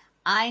says,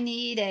 I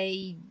need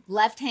a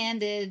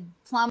left-handed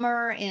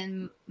plumber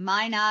in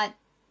Minot,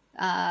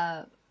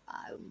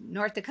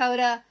 North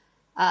Dakota,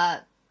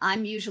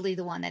 I'm usually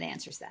the one that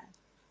answers that.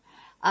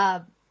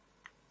 How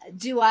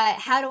do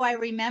I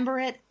remember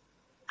it?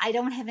 I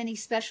don't have any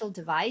special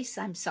device.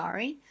 I'm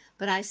sorry,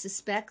 but I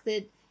suspect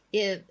that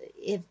if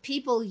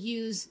people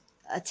use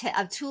a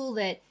tool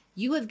that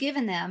you have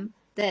given them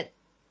that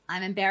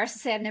I'm embarrassed to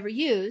say I've never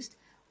used,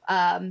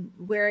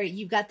 where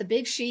you've got the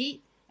big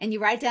sheet and you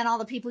write down all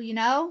the people you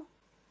know.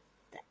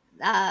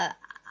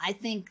 I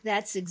think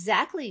that's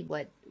exactly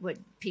what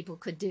people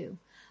could do.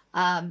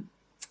 I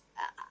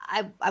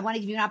want to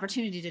give you an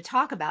opportunity to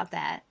talk about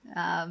that.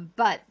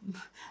 But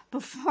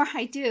before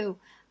I do,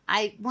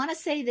 I want to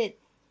say that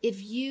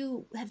if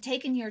you have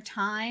taken your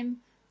time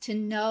to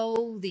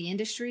know the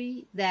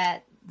industry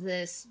that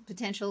this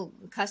potential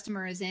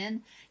customer is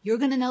in, you're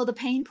going to know the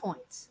pain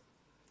points.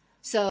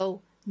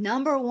 So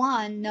number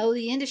one, know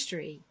the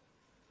industry.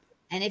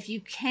 And if you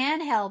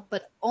can help,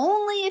 but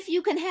only if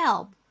you can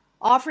help,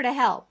 offer to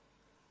help.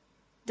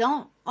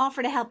 Don't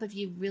offer to help if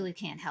you really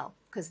can't help,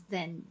 because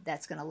then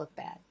that's going to look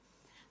bad.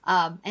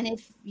 And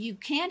if you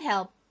can't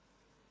help,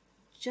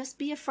 just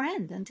be a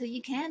friend until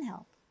you can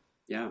help.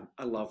 Yeah,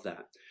 I love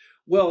that.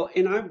 Well,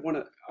 and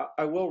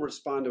I will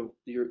respond to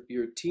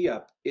your tee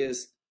up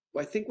is,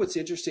 I think what's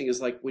interesting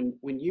is like when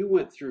you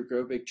went through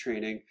Grow Big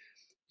training,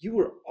 you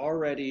were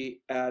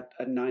already at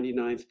a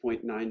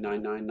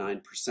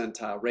 99.9999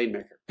 percentile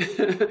rainmaker.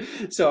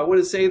 So I want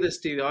to say this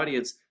to the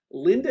audience.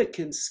 Linda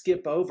can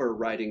skip over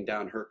writing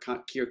down her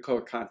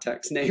core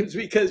contacts names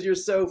because you're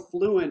so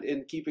fluent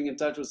in keeping in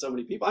touch with so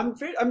many people.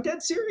 I'm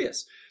dead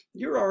serious.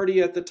 You're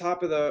already at the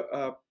top of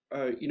the,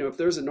 if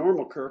there's a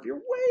normal curve, you're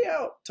way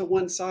out to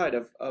one side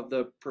of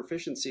the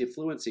proficiency of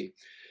fluency.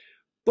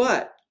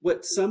 But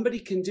what somebody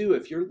can do,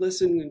 if you're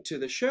listening to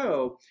the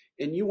show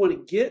and you want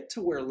to get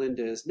to where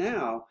Linda is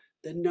now,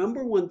 the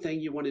number one thing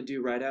you want to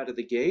do right out of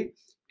the gate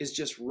is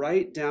just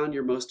write down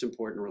your most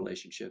important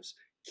relationships.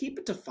 Keep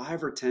it to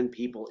 5 or 10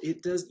 people. You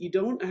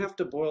don't have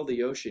to boil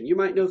the ocean. You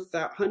might know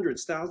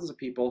hundreds, thousands of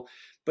people,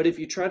 but if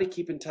you try to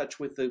keep in touch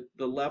with the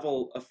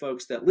level of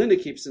folks that Linda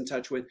keeps in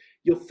touch with,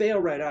 you'll fail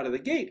right out of the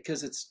gate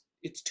because it's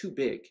too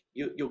big.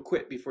 You'll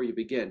quit before you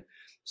begin.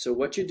 So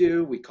what you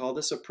do, we call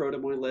this a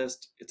protomoy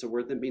list. It's a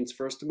word that means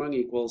first among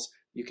equals.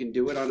 You can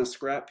do it on a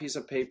scrap piece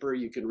of paper.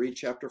 You can read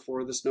chapter 4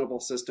 of the Snowball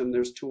System.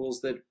 There's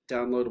tools that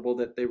downloadable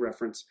that they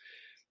reference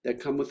that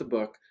come with the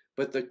book.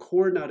 But the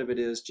core nut of it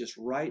is just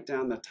write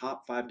down the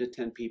top 5 to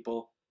 10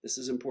 people. This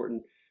is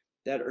important,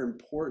 that are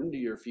important to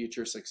your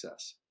future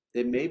success.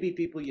 They may be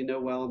people you know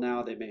well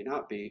now, they may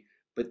not be,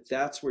 but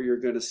that's where you're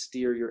going to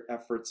steer your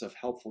efforts of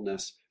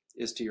helpfulness,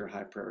 is to your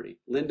high priority.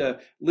 Linda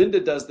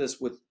does this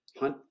with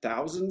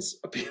thousands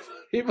of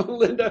people,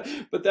 Linda,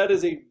 but that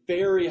is a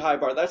very high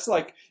bar. That's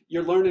like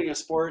you're learning a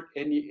sport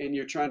and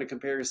you're trying to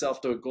compare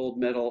yourself to a gold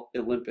medal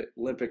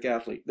Olympic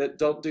athlete.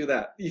 Don't do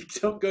that. You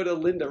don't go to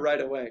Linda right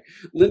away,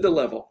 Linda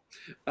level,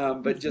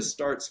 but just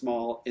start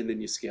small and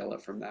then you scale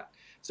up from that.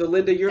 So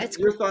Linda,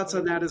 your thoughts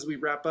on that as we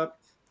wrap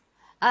up?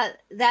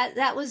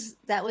 That was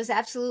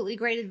absolutely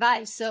great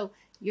advice. So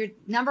your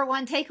number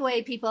one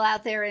takeaway, people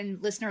out there in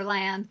listener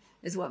land,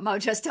 is what Mo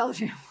just told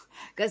you,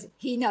 because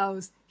he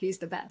knows he's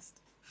the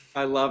best.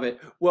 I love it.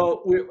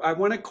 Well, I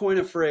want to coin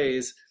a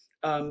phrase.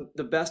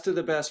 The best of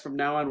the best from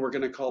now on, we're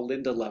going to call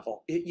Linda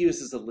level. It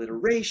uses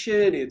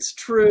alliteration. It's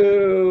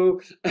true.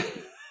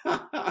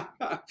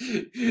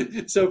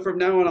 So from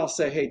now on, I'll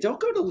say, hey, don't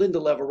go to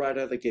Linda level right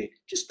out of the gate.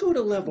 Just go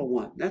to level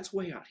 1. That's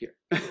way out here.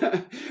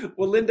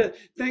 Well, Linda,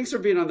 thanks for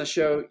being on the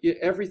show.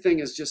 Everything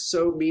is just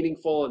so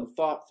meaningful and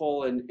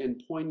thoughtful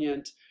and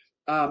poignant.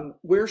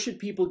 Where should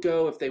people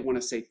go if they want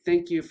to say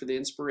thank you for the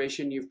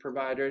inspiration you've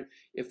provided,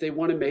 if they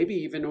want to maybe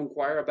even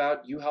inquire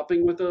about you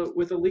helping with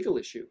a legal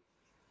issue?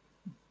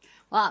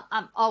 Well,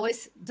 I'm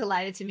always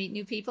delighted to meet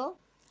new people,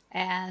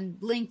 and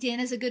LinkedIn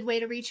is a good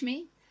way to reach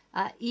me.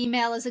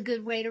 Email is a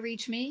good way to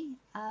reach me.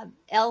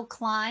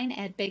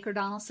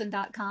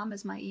 lklein@bakerdonaldson.com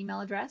is my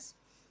email address.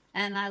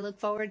 And I look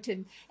forward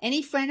to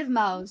any friend of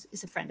Mo's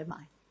is a friend of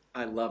mine.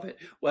 I love it.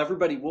 Well,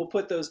 everybody, we'll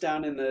put those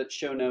down in the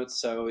show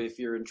notes. So if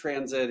you're in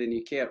transit and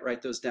you can't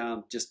write those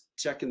down, just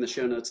check in the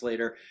show notes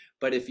later.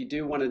 But if you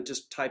do want to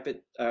just type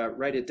it,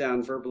 write it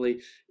down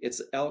verbally,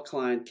 it's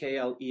Klein,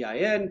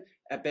 Klein,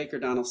 at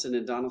BakerDonaldson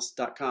and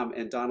Donaldson.com.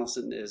 And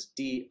Donaldson is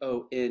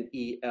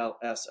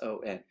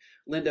Donelson.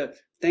 Linda,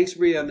 thanks for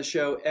being on the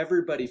show.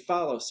 Everybody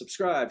follow,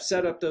 subscribe,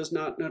 set up those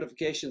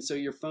notifications so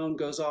your phone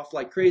goes off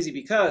like crazy,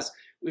 because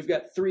we've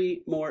got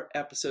 3 more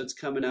episodes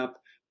coming up.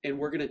 And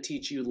we're going to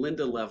teach you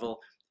Linda level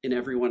in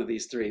every one of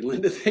these 3.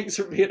 Linda, thanks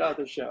for being on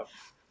the show.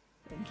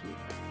 Thank you.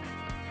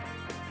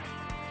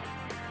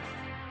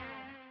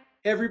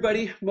 Hey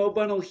everybody, Mo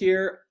Bunnell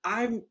here.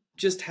 I'm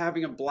just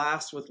having a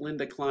blast with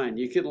Linda Klein.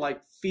 You can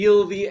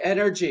feel the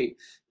energy.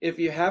 If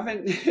you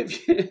haven't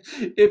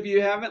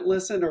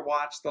listened or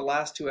watched the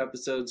last 2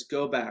 episodes,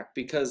 go back,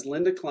 because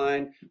Linda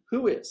Klein,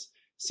 who is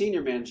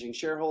Senior Managing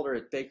Shareholder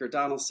at Baker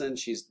Donaldson.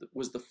 She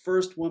was the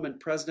first woman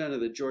president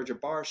of the Georgia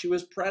Bar. She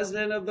was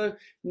president of the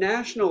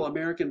National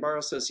American Bar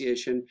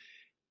Association.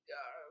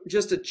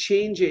 Just a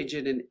change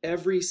agent in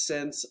every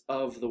sense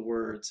of the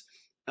words.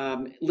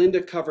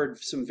 Linda covered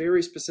some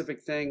very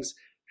specific things,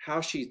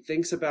 how she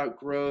thinks about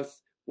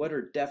growth, what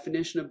her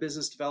definition of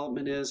business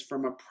development is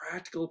from a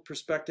practical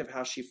perspective,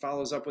 how she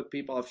follows up with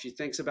people, if she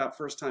thinks about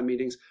first-time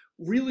meetings.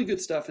 Really good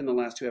stuff in the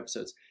last 2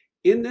 episodes.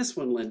 In this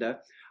one,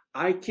 Linda,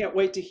 I can't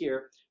wait to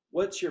hear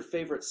what's your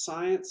favorite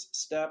science,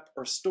 step,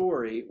 or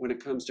story when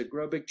it comes to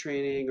Grow Big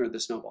training or the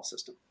snowball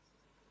system?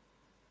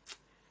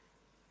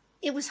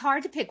 It was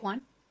hard to pick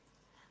one.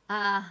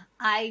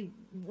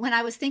 When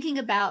I was thinking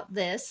about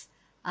this,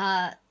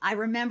 I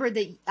remembered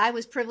that I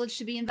was privileged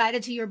to be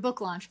invited to your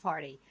book launch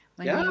party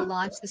when you Yeah.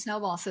 launched the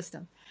snowball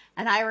system.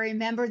 And I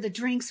remember the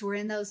drinks were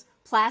in those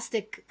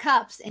plastic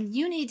cups. And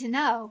you need to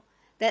know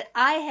that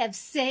I have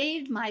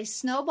saved my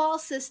snowball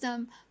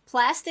system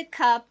plastic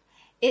cup.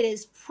 It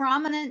is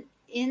prominent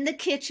in the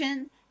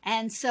kitchen.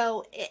 And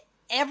so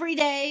every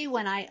day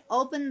when I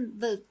open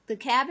the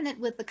cabinet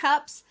with the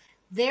cups,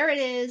 there it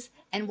is.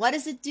 And what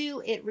does it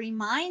do? It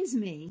reminds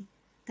me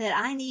that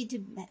I need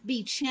to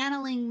be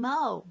channeling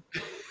Mo.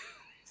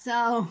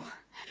 So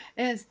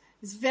it's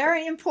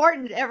very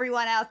important,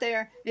 everyone out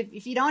there.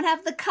 If you don't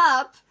have the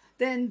cup,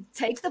 then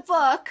take the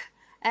book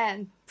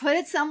and put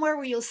it somewhere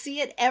where you'll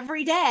see it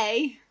every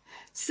day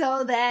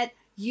so that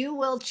you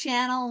will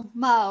channel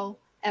Mo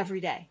every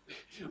day.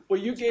 Well,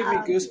 you gave me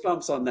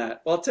goosebumps on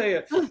that. Well, I'll tell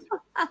you,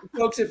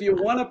 folks, if you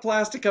want a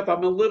plastic cup,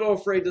 I'm a little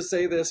afraid to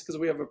say this because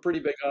we have a pretty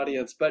big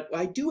audience, but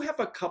I do have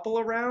a couple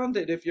around,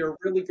 and if you're a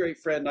really great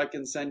friend, I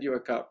can send you a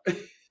cup. Oh,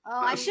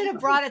 I should have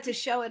brought it to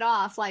show it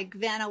off like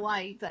Vanna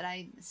White, but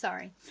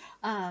sorry.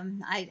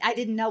 I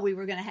didn't know we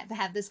were going to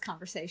have this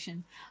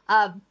conversation.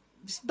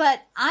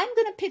 But I'm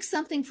going to pick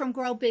something from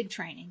Grow Big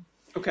training.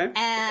 Okay.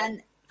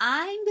 And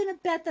I'm going to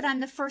bet that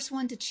I'm the first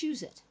one to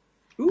choose it.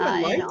 Ooh,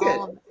 I like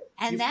it.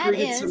 And You've that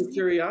created is some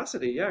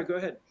curiosity. Yeah, go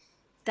ahead.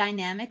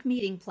 dynamic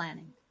meeting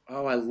planning.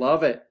 Oh, I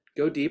love it.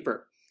 Go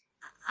deeper.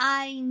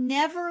 I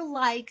never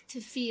like to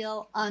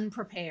feel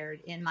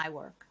unprepared in my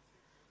work.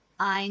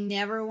 I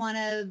never want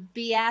to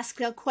be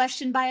asked a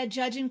question by a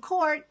judge in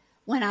court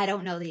when I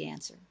don't know the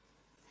answer.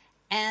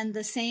 And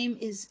the same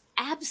is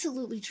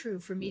absolutely true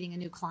for meeting a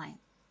new client.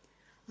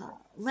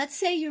 Let's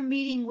say you're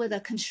meeting with a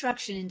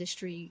construction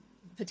industry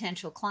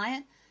potential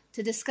client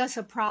to discuss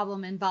a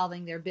problem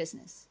involving their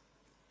business.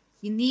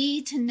 You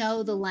need to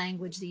know the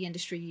language the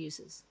industry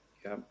uses.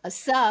 Yeah. A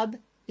sub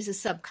is a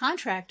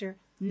subcontractor,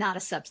 not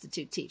a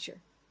substitute teacher.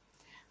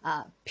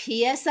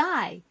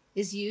 PSI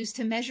is used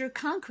to measure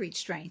concrete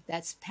strength.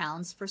 That's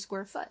pounds per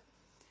square foot.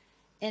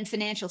 In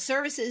financial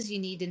services, you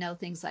need to know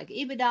things like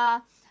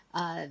EBITDA.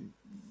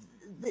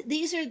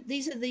 These are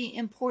the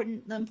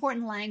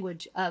important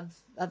language of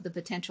the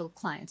potential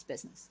client's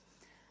business.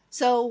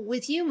 So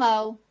with you,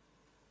 Mo,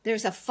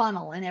 there's a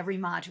funnel in every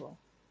module.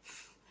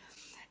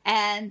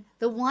 And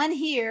the one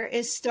here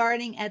is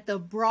starting at the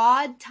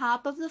broad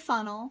top of the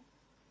funnel,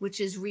 which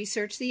is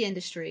research the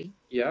industry.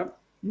 Yep.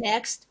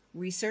 Next,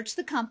 research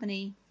the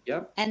company.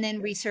 Yep. And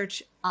then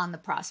research on the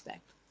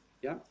prospect.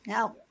 Yep.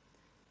 Now,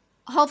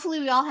 hopefully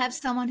we all have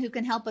someone who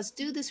can help us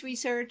do this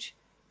research,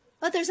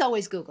 but there's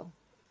always Google.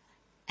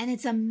 And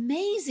it's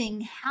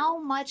amazing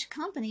how much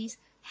companies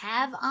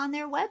have on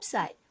their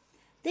website.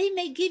 They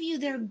may give you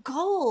their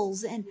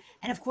goals, and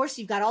of course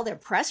you've got all their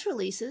press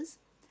releases.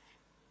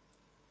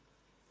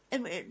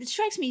 It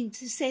strikes me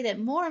to say that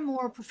more and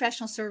more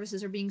professional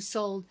services are being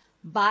sold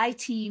by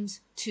teams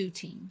to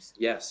teams.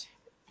 Yes.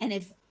 And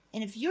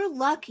if you're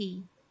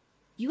lucky,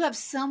 you have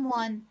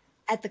someone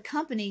at the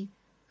company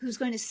who's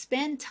going to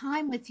spend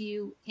time with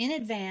you in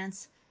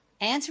advance,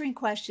 answering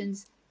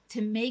questions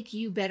to make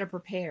you better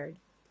prepared.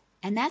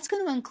 And that's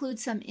going to include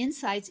some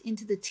insights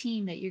into the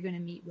team that you're going to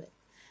meet with.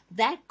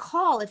 That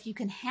call, if you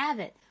can have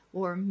it,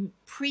 or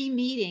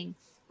pre-meeting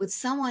with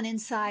someone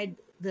inside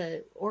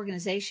the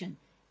organization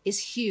is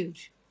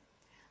huge.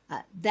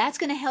 That's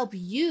going to help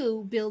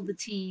you build the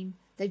team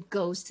that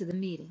goes to the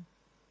meeting.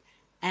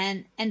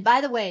 And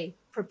by the way,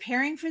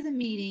 preparing for the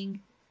meeting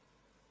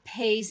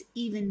pays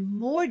even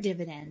more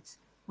dividends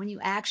when you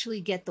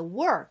actually get the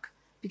work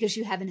because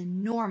you have an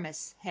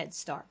enormous head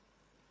start.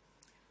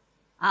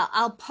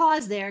 I'll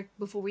pause there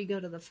before we go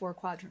to the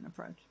 4-quadrant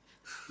approach.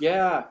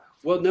 Yeah.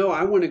 Well, no,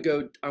 I want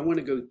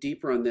to go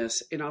deeper on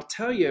this. And I'll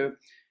tell you,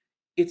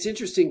 it's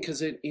interesting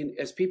because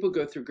as people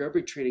go through Grow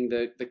Big training,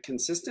 the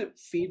consistent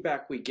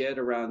feedback we get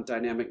around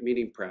dynamic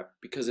meeting prep,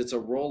 because it's a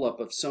roll-up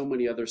of so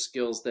many other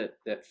skills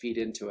that feed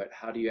into it.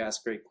 How do you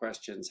ask great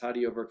questions? How do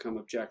you overcome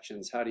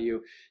objections? How do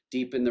you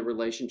deepen the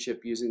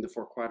relationship using the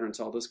 4 quadrants,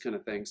 all those kind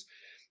of things?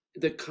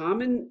 The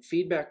common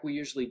feedback we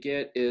usually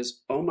get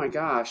is, oh my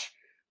gosh,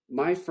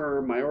 my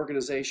firm, my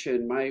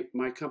organization,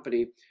 my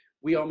company,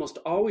 we almost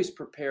always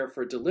prepare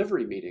for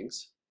delivery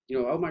meetings.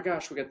 Oh my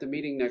gosh, we got the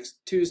meeting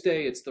next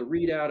Tuesday. It's the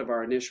readout of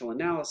our initial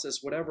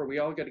analysis, whatever. We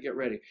all got to get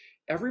ready.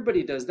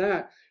 Everybody does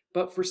that.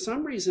 But for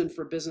some reason,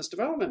 for business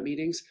development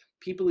meetings,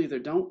 people either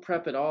don't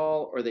prep at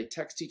all or they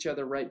text each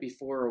other right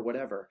before or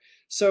whatever.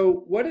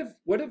 So what if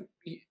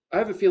I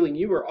have a feeling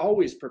you are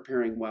always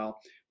preparing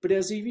well, but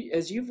as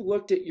you've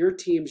looked at your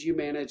teams you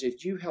manage,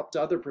 if you helped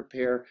other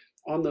prepare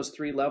on those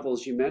 3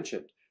 levels you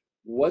mentioned,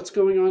 what's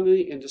going on in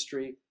the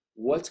industry?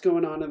 What's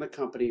going on in the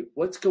company?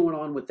 What's going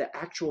on with the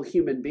actual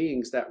human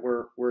beings that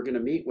we're going to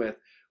meet with?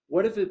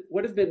 What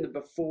have been the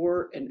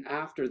before and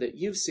after that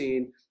you've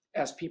seen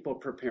as people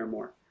prepare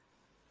more?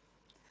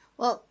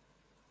 Well,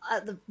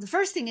 the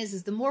first thing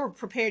is the more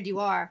prepared you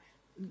are,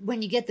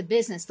 when you get the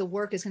business, the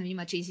work is going to be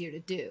much easier to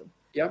do.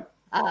 Yep.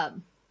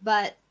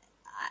 But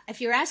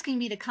if you're asking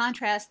me to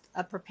contrast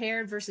a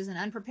prepared versus an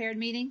unprepared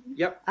meeting,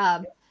 Yep.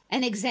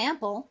 An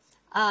example,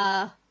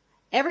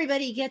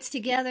 everybody gets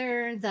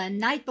together the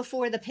night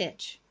before the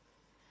pitch,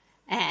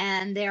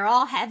 and they're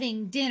all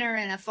having dinner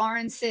in a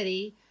foreign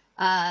city.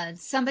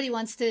 Somebody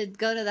wants to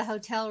go to the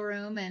hotel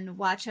room and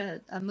watch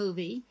a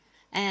movie,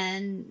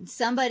 and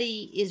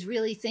somebody is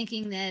really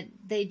thinking that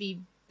they'd be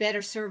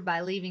better served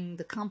by leaving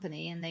the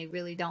company, and they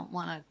really don't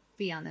want to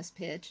be on this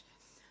pitch.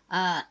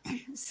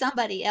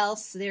 Somebody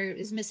else there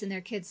is missing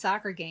their kid's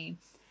soccer game.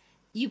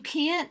 You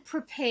can't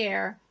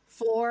prepare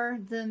for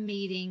the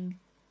meeting,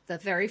 the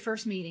very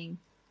first meeting,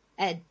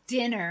 at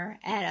dinner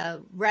at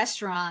a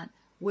restaurant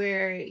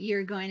where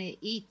you're going to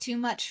eat too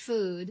much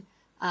food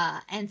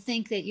and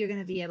think that you're going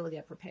to be able to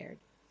get prepared.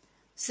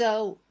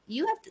 So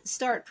you have to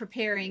start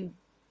preparing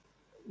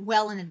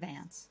well in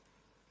advance.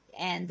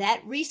 And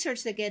that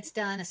research that gets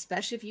done,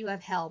 especially if you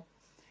have help,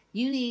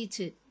 you need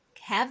to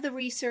have the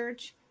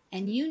research,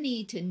 and you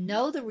need to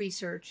know the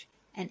research,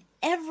 and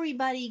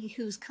everybody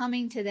who's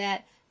coming to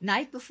that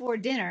night before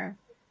dinner,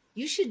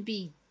 you should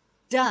be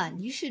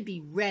done. You should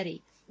be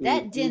ready.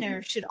 That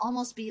dinner should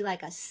almost be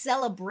like a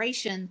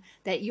celebration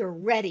that you're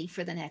ready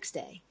for the next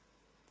day.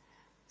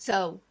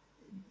 So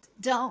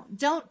don't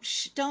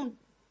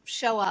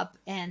show up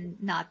and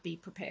not be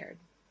prepared.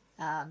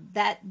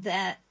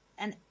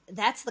 And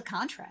that's the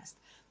contrast,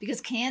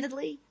 because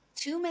candidly,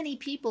 too many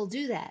people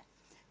do that.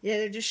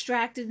 They're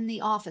distracted in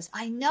the office.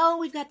 I know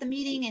we've got the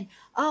meeting, and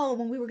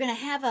when we were going to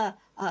have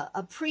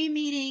a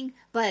pre-meeting,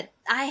 but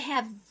I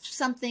have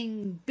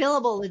something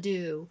billable to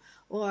do,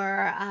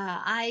 or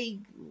I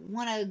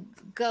want to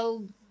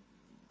go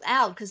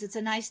out because it's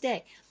a nice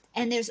day.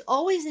 And there's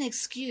always an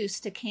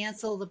excuse to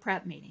cancel the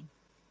prep meeting.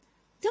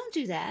 Don't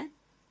do that.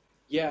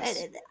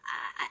 Yes.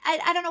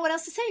 I don't know what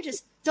else to say.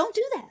 Just don't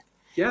do that.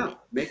 Yeah,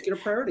 make it a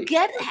priority.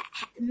 Do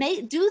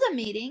the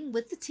meeting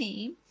with the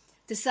team.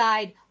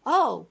 Decide,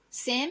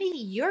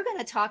 Sammy, you're going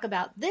to talk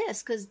about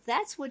this because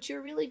that's what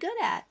you're really good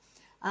at.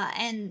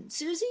 And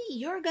Susie,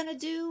 you're going to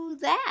do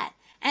that.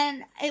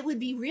 And it would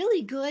be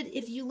really good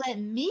if you let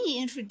me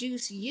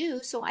introduce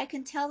you so I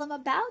can tell them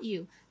about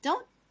you.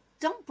 Don't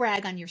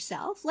brag on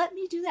yourself. Let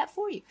me do that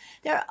for you.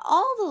 There are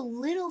all the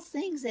little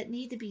things that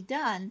need to be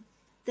done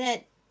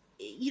that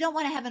you don't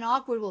want to have an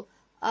awkward,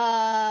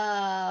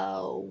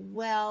 I'll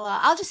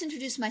just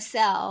introduce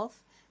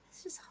myself.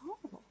 It's just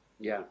horrible.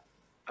 Yeah.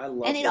 I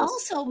love and it this.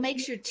 also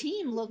makes your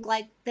team look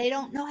like they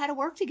don't know how to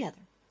work together.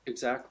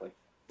 Exactly.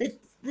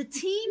 The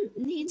team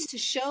needs to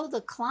show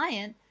the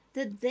client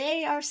that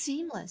they are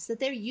seamless, that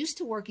they're used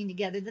to working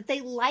together, that they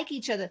like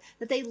each other,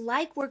 that they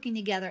like working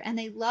together, and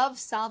they love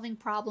solving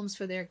problems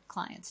for their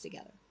clients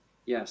together.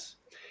 Yes.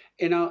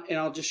 And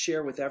I'll just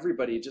share with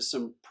everybody just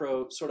some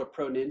pro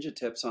ninja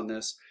tips on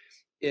this.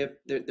 If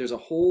there's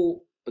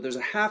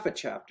a half a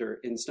chapter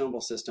in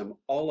Snowball System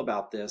all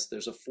about this.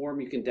 There's a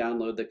form you can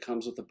download that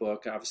comes with the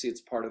book. Obviously,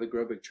 it's part of the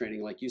Grow Big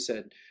training, like you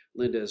said,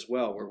 Linda, as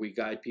well, where we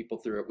guide people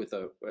through it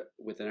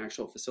with an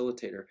actual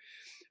facilitator.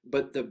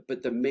 But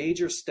the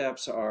major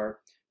steps are: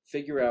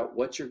 figure out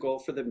what's your goal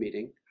for the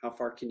meeting. How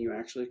far can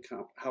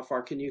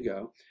you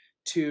go?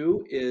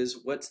 2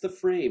 is, what's the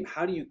frame?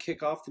 How do you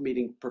kick off the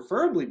meeting,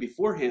 preferably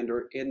beforehand,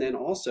 and then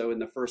also in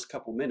the first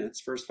 5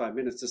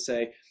 minutes to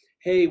say,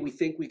 hey, we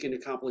think we can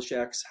accomplish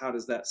X. How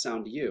does that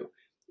sound to you?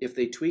 If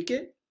they tweak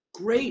it,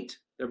 great,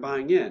 they're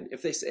buying in.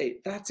 If they say,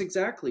 that's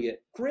exactly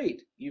it,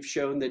 great, you've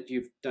shown that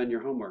you've done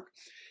your homework.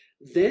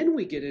 Then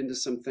we get into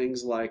some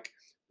things like,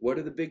 what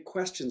are the big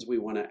questions we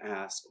want to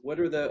ask? What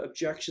are the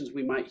objections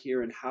we might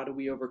hear, and how do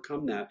we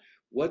overcome that?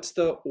 What's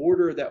the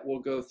order that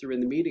we'll go through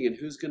in the meeting, and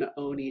who's going to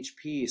own each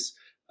piece?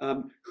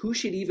 Who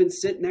should even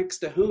sit next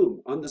to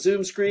whom on the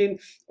Zoom screen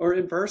or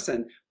in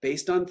person,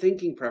 based on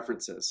thinking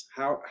preferences?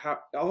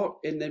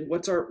 And then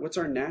what's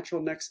our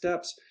natural next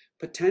steps?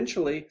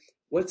 Potentially,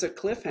 what's a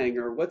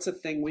cliffhanger? What's a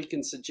thing we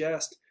can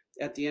suggest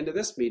at the end of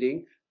this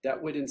meeting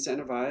that would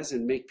incentivize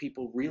and make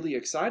people really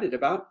excited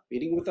about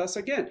meeting with us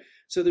again?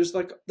 So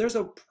there's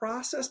a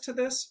process to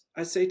this.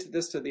 I say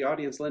this to the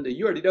audience, Linda,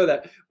 you already know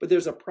that, but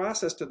there's a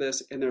process to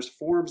this, and there's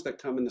forms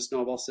that come in the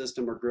Snowball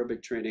System or Grow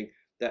Big training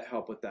that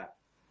help with that.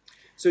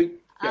 So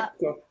yeah,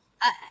 go.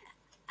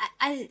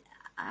 I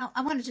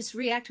want to just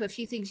react to a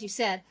few things you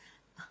said.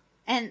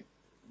 And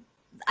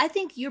I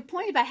think your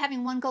point about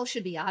having one goal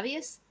should be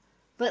obvious,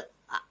 but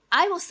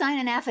I will sign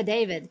an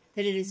affidavit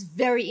that it is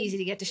very easy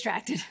to get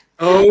distracted.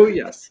 Oh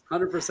yes,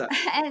 100%.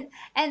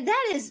 And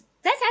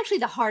that's actually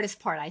the hardest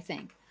part, I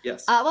think.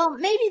 Yes.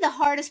 Maybe the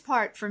hardest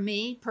part for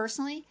me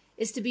personally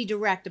is to be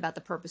direct about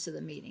the purpose of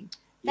the meeting.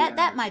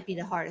 That might be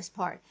the hardest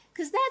part,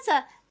 because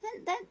that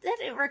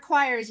it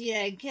requires you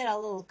to get a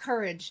little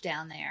courage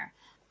down there.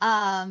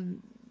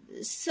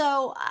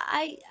 So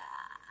I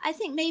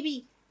think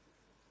maybe,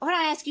 when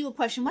I ask you a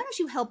question, why don't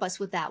you help us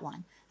with that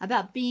one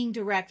about being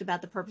direct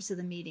about the purpose of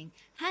the meeting?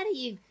 How do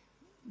you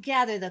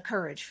gather the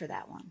courage for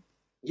that one?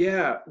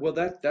 Yeah, well,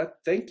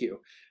 thank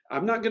you.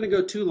 I'm not going to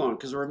go too long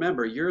because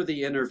remember, you're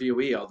the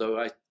interviewee,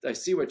 although I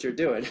see what you're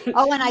doing.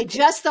 Oh, and I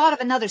just thought of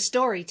another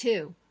story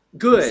too.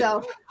 Good.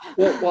 So,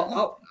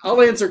 Well,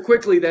 I'll answer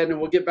quickly then, and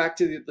we'll get back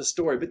to the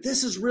story. But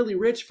this is really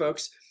rich,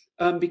 folks,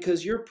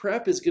 because your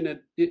prep is gonna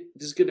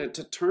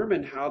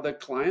determine how the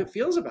client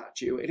feels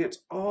about you, and it's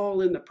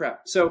all in the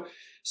prep. So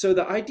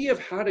the idea of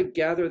how to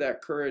gather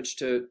that courage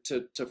to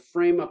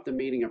frame up the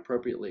meeting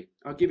appropriately.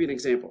 I'll give you an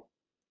example.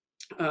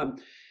 Um,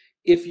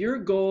 if your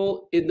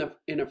goal in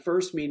a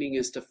first meeting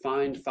is to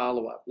find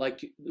follow-up,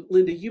 like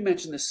Linda, you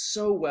mentioned this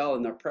so well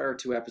in the prior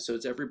two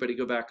episodes. Everybody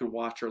go back and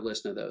watch or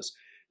listen to those.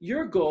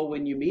 Your goal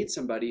when you meet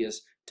somebody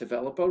is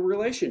develop a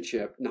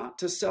relationship, not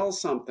to sell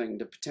something,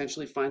 to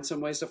potentially find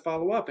some ways to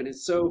follow up. And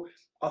it's so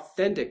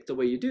authentic the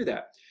way you do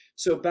that.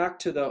 So back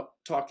to the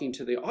talking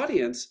to the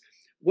audience,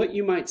 what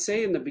you might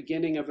say in the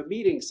beginning of a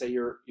meeting, say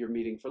you're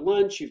meeting for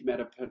lunch, you've met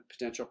a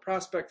potential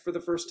prospect for the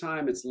first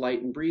time, it's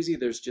light and breezy,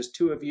 there's just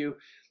two of you.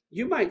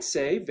 You might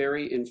say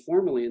very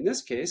informally in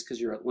this case, because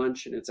you're at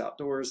lunch and it's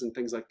outdoors and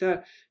things like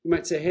that, you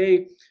might say,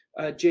 hey,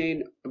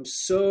 Jane, I'm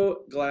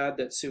so glad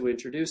that Sue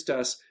introduced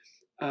us.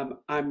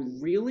 I'm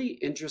really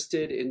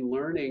interested in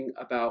learning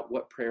about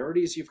what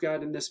priorities you've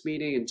got in this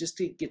meeting and just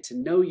to get to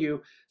know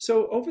you.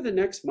 So over the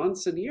next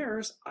months and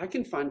years, I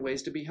can find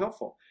ways to be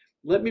helpful.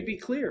 Let me be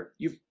clear.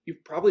 You've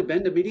probably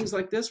been to meetings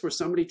like this where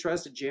somebody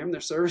tries to jam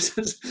their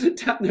services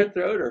down their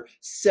throat or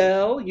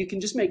sell. You can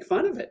just make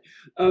fun of it.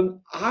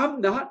 I'm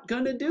not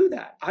going to do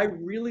that. I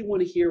really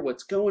want to hear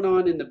what's going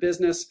on in the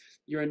business.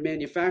 You're in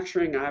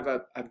manufacturing.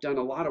 I've done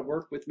a lot of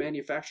work with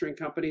manufacturing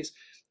companies,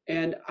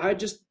 and I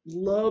just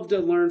love to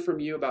learn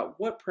from you about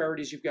what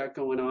priorities you've got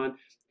going on.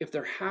 If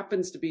there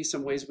happens to be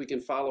some ways we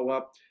can follow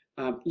up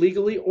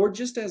legally or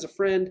just as a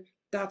friend,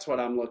 that's what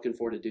I'm looking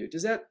for to do.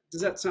 Does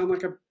that sound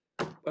like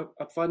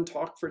a fun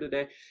talk for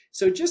today?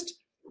 So just,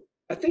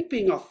 I think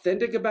being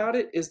authentic about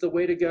it is the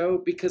way to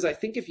go, because I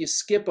think if you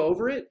skip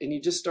over it and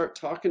you just start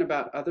talking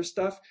about other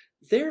stuff,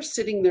 they're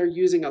sitting there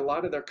using a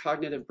lot of their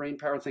cognitive brain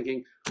power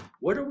thinking,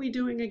 what are we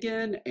doing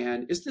again?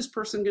 And is this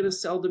person going to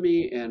sell to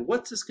me? And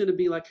what's this going to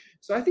be like?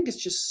 So I think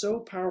it's just so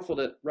powerful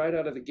to right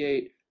out of the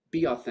gate,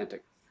 be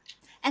authentic.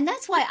 and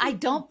that's why I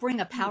don't bring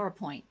a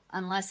PowerPoint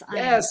unless I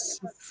am Yes.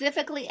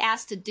 specifically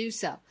asked to do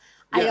so.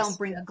 I don't Yes.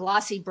 bring a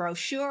glossy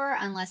brochure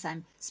unless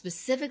I'm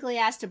specifically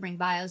asked to bring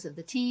bios of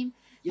the team.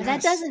 But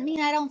that Yes. doesn't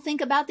mean I don't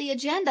think about the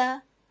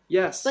agenda.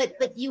 Yes.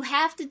 But you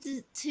have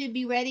to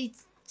be ready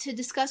to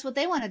discuss what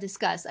they want to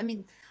discuss. I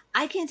mean,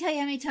 I can't tell you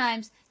how many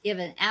times you have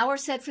an hour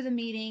set for the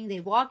meeting.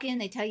 They walk in,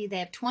 they tell you they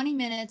have 20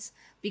 minutes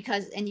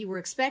and you were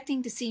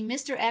expecting to see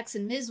Mr. X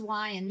and Ms.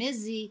 Y and Ms.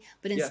 Z,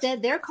 but Yes.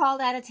 instead they're called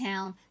out of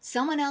town.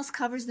 Someone else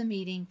covers the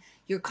meeting.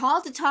 You're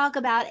called to talk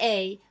about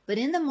A, but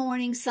in the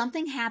morning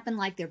something happened,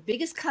 like their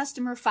biggest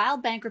customer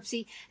filed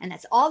bankruptcy, and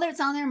that's all that's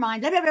on their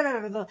mind. Blah, blah, blah,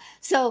 blah, blah.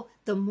 So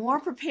the more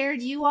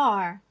prepared you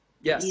are,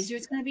 the Yes. easier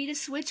it's going to be to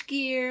switch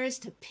gears,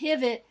 to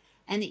pivot,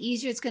 and the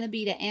easier it's going to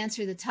be to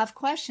answer the tough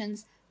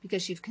questions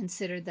because you've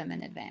considered them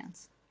in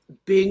advance.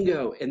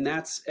 Bingo. And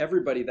that's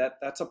everybody.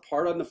 That's a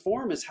part on the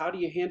form is how do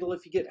you handle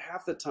if you get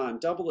half the time,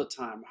 double the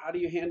time? How do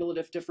you handle it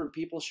if different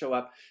people show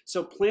up?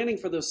 So planning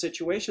for those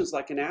situations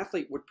like an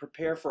athlete would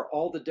prepare for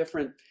all the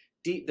different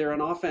they're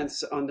on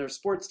offense on their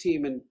sports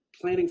team and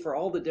planning for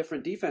all the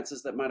different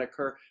defenses that might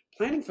occur,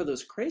 planning for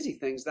those crazy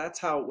things. That's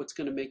how what's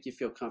going to make you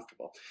feel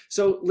comfortable.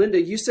 So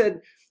Linda, you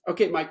said,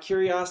 okay, my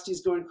curiosity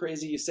is going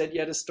crazy. You said you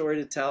had a story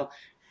to tell.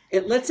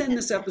 Let's end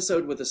this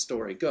episode with a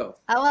story. Go.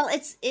 Oh, well,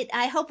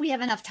 I hope we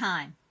have enough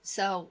time.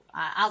 So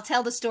I'll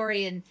tell the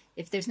story, and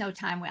if there's no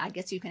time, I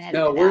guess you can edit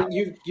No, it out.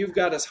 you've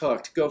got us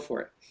hooked. Go for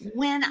it.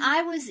 When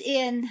I was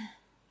in,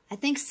 I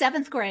think,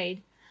 seventh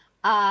grade,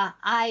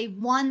 I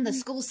won the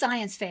school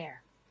science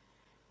fair.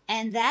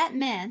 And that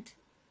meant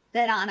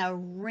that on a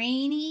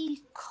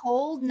rainy,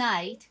 cold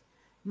night,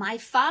 my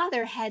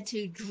father had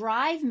to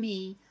drive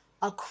me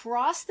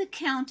across the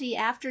county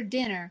after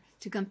dinner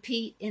to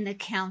compete in the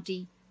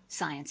county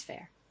science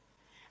fair.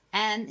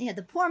 And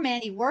the poor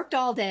man, he worked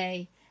all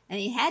day, and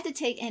he had to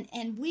take,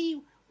 and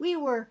we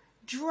were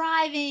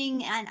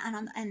driving, and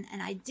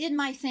I did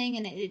my thing,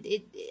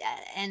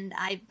 and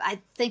I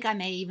think I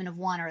may even have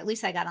won, or at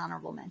least I got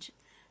honorable mention.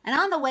 And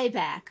on the way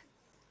back,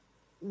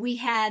 we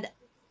had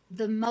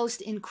the most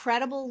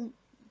incredible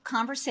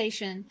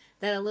conversation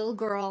that a little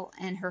girl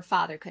and her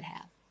father could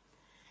have.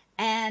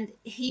 And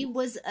he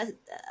was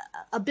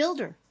a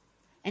builder,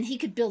 and he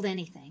could build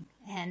anything,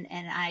 and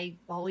I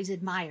always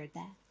admired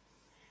that.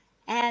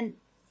 And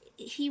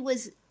he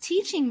was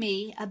teaching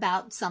me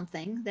about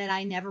something that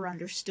I never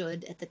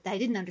understood that I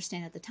didn't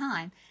understand at the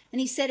time. And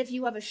he said, if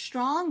you have a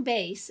strong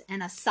base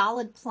and a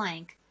solid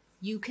plank,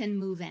 you can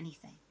move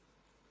anything.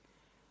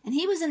 And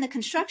he was in the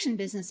construction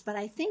business, but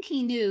I think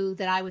he knew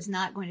that I was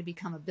not going to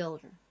become a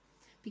builder,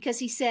 because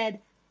he said,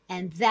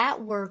 and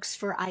that works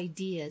for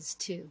ideas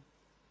too.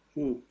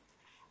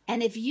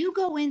 And if you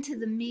go into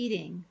the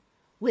meeting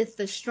with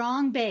the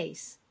strong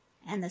base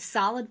and the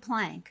solid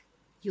plank,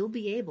 you'll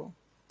be able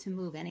to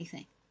move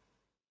anything.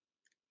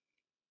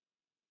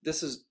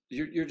 This is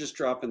You're just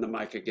dropping the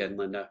mic again,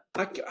 Linda.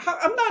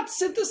 I'm not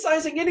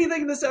synthesizing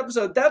anything in this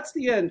episode. That's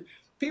the end.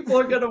 People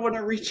are going to want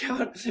to reach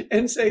out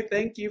and say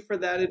thank you for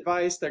that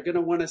advice. They're going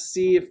to want to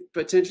see if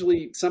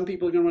potentially some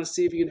people are going to want to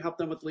see if you can help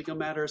them with legal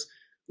matters.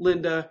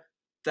 Linda,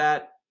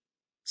 that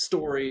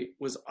story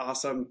was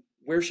awesome.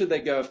 Where should they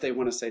go if they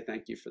want to say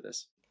thank you for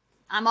this?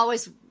 I'm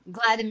always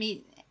glad to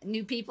meet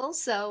new people.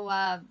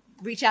 So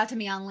reach out to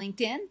me on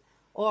LinkedIn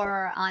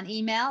or on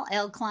email,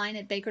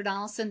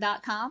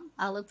 lklein@bakerdonaldson.com.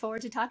 I look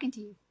forward to talking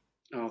to you.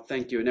 Oh,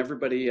 thank you. And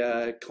everybody,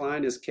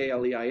 Klein is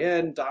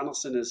Klein,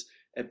 Donaldson is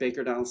at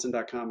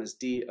bakerdonaldson.com is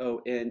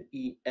Donelson,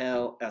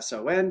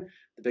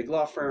 the big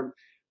law firm.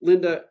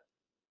 Linda,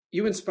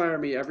 you inspire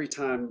me every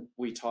time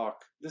we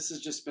talk. This has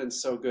just been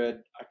so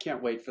good. I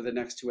can't wait for the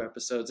next 2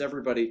 episodes.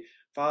 Everybody,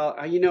 follow,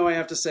 I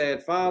have to say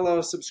it,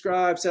 follow,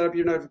 subscribe, set up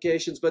your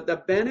notifications. But the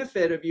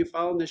benefit of you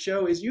following the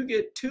show is you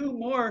get 2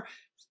 more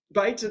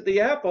bites at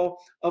the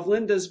apple of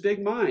Linda's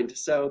big mind.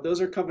 So those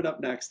are coming up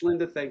next.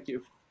 Linda, thank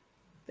you.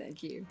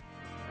 Thank you.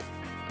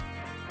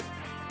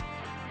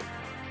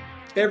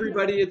 Hey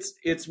everybody,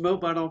 it's Mo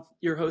Bunnell,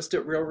 your host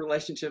at Real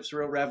Relationships,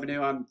 Real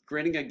Revenue. I'm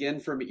grinning again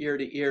from ear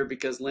to ear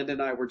because Linda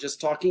and I were just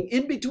talking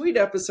in between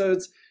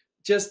episodes.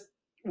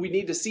 We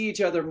need to see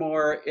each other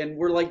more, and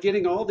we're like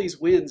getting all these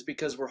wins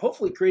because we're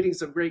hopefully creating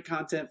some great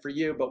content for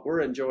you, but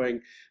we're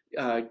enjoying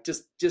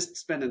just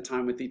spending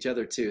time with each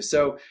other too.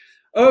 So,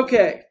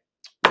 okay,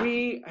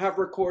 we have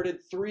recorded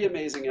 3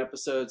 amazing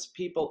episodes.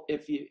 People,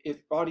 if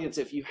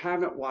you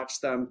haven't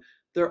watched them,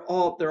 they're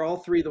all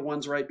 3 the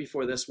ones right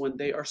before this one.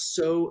 They are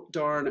so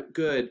darn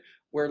good,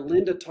 where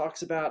Linda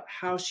talks about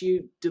how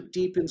she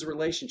deepens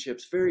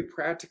relationships very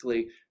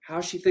practically,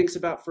 how she thinks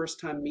about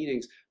first-time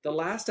meetings. The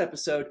last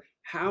episode,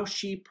 how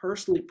she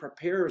personally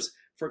prepares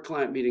for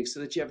client meetings so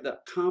that you have the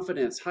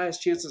confidence,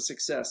 highest chance of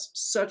success.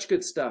 Such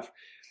good stuff.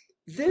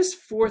 This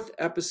 4th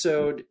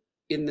episode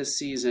in this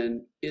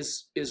season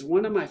is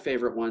one of my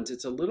favorite ones.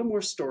 It's a little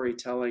more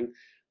storytelling.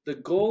 The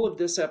goal of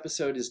this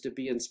episode is to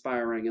be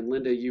inspiring. And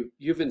Linda,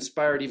 you've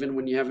inspired even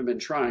when you haven't been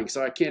trying.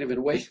 So I can't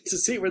even wait to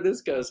see where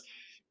this goes.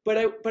 But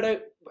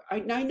I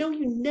know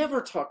you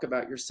never talk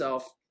about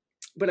yourself,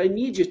 but I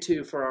need you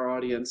to for our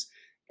audience.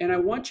 And I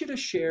want you to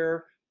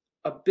share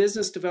a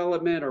business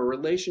development or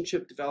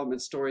relationship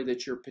development story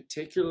that you're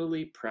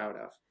particularly proud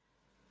of.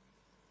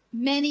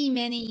 Many,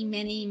 many,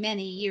 many,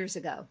 many years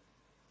ago,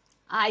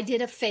 I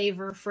did a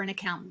favor for an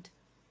accountant.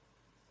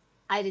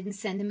 I didn't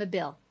send him a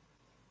bill.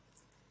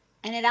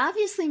 And it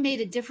obviously made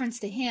a difference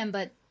to him,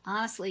 but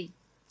honestly,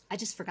 I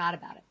just forgot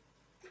about it.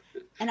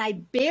 And I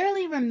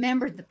barely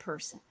remembered the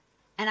person.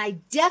 And I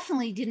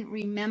definitely didn't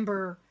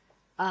remember,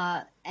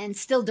 and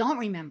still don't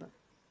remember.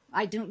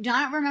 I do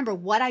not remember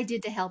what I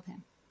did to help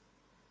him.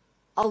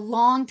 A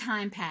long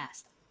time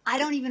passed. I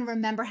don't even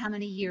remember how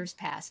many years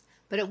passed,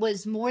 but it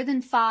was more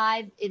than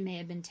 5. It may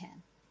have been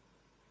 10.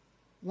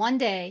 One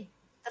day,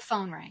 the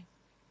phone rang.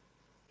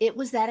 It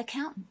was that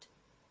accountant.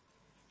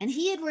 And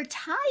he had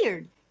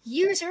retired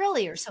years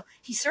earlier, so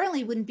he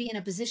certainly wouldn't be in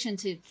a position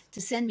to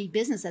send me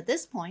business at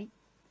this point.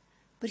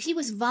 But he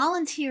was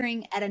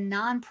volunteering at a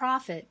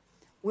nonprofit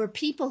where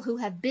people who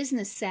have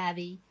business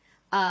savvy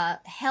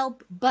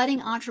help budding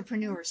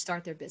entrepreneurs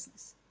start their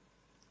business.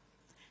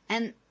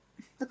 And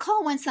the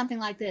call went something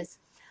like this.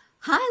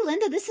 Hi,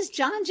 Linda, this is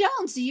John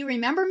Jones. Do you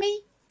remember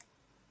me?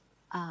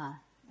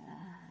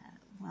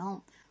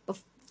 Well,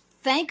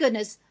 thank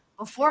goodness,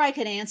 before I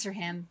could answer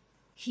him,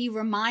 he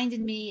reminded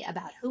me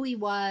about who he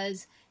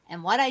was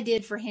and what I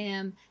did for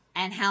him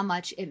and how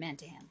much it meant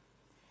to him.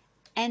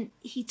 And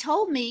he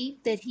told me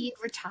that he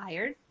had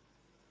retired.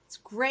 It's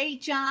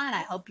great, John.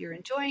 I hope you're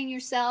enjoying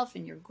yourself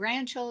and your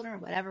grandchildren or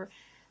whatever.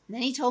 And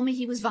then he told me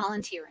he was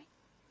volunteering.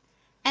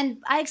 And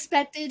I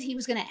expected he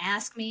was going to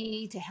ask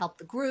me to help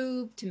the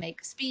group, to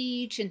make a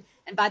speech. And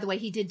by the way,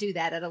 he did do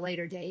that at a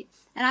later date.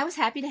 And I was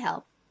happy to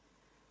help.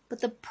 But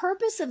the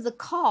purpose of the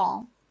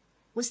call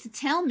was to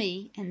tell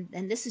me,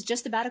 and this is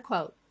just about a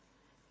quote,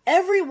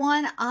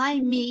 everyone I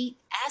meet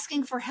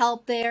asking for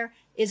help there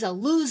is a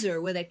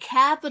loser with a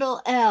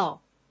capital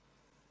L,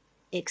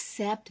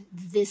 except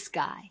this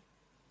guy.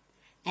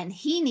 And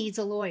he needs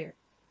a lawyer.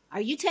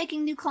 Are you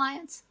taking new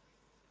clients?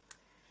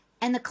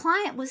 And the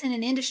client was in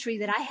an industry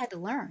that I had to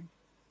learn.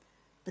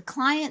 The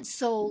client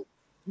sold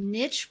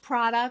niche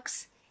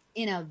products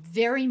in a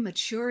very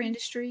mature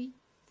industry,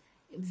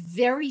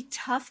 very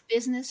tough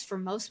business for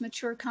most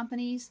mature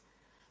companies.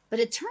 But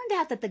it turned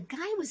out that the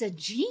guy was a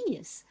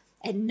genius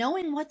at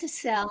knowing what to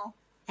sell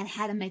and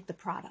how to make the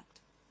product.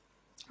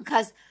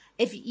 Because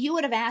if you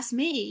would have asked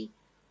me,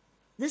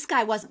 this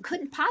guy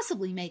couldn't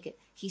possibly make it.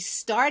 He's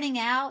starting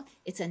out.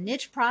 It's a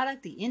niche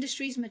product. The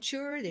industry's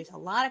mature. There's a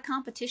lot of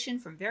competition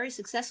from very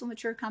successful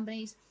mature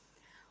companies.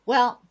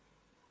 Well,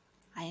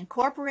 I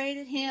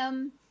incorporated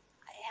him.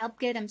 I helped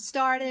get him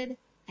started.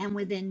 And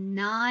within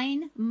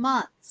 9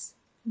 months,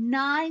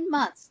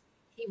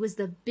 he was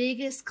the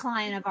biggest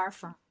client of our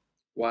firm.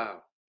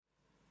 Wow.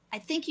 I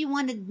think you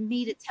wanted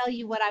me to tell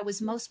you what I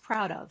was most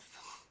proud of.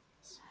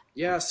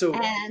 Yeah. So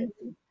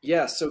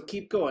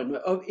keep going.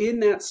 In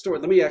that story,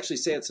 let me actually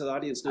say it so the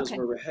audience knows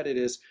where we're headed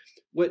is.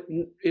 what,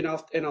 and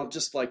I'll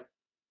just like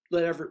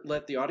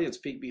let the audience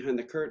peek behind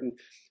the curtain.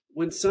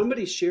 When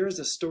somebody shares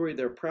a story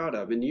they're proud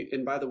of,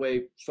 and by the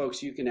way,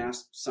 folks, you can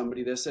ask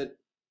somebody this at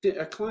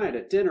a client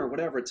at dinner,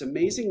 whatever. It's an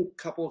amazing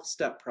couple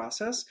step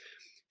process.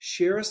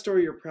 Share a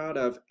story you're proud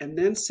of, and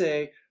then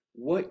say,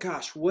 what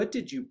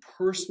did you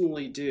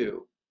personally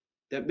do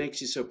that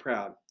makes you so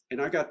proud?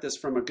 And I got this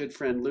from a good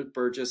friend, Luke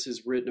Burgess,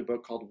 who's written a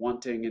book called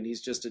Wanting, and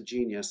he's just a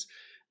genius.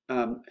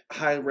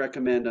 Highly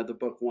recommend the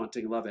book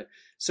Wanting, love it.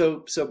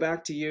 So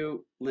back to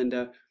you,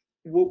 Linda.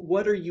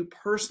 What are you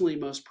personally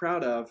most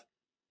proud of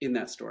in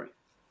that story?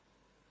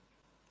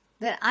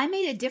 That I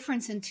made a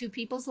difference in two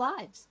people's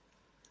lives.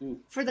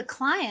 For the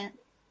client,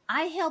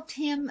 I helped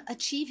him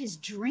achieve his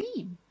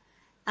dream.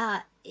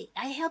 I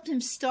helped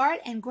him start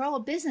and grow a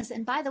business.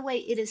 And by the way,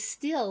 it is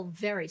still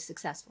very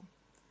successful.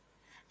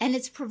 And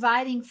it's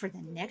providing for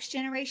the next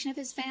generation of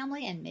his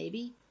family and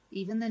maybe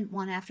even the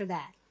one after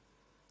that.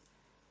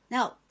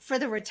 Now, for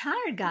the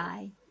retired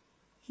guy,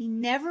 he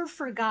never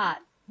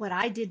forgot what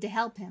I did to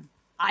help him.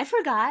 I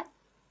forgot,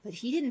 but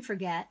he didn't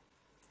forget.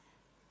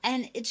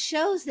 And it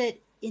shows that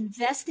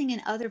investing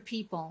in other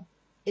people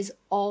is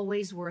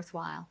always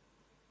worthwhile.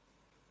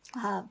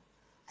 I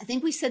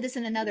think we said this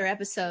in another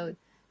episode,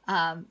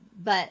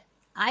 but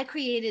I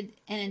created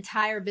an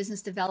entire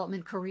business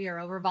development career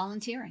over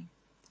volunteering.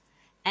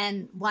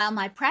 And while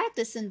my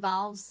practice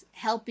involves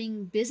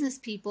helping business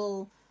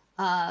people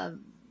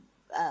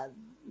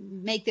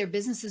make their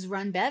businesses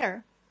run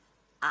better,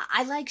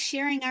 I like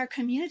sharing our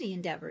community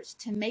endeavors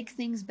to make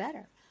things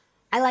better.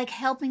 I like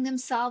helping them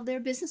solve their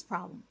business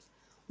problems.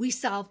 We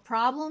solve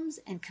problems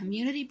and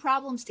community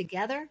problems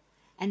together.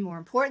 And more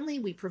importantly,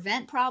 we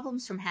prevent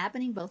problems from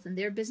happening both in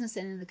their business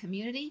and in the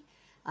community.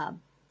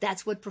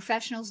 That's what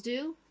professionals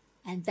do.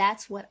 And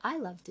that's what I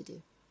love to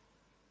do.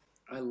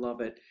 I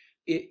love it.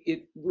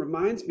 It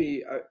reminds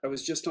me, I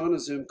was just on a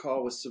Zoom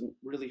call with some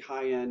really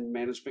high-end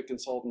management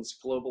consultants,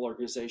 global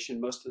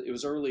organization. It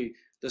was early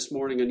this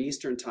morning on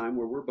Eastern time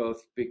where we're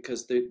both,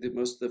 because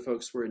most of the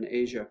folks were in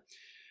Asia.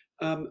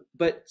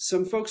 But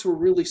some folks were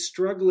really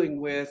struggling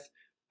with,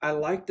 I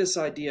like this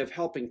idea of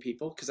helping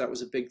people because that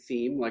was a big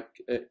theme. Like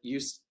you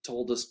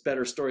told us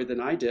better story than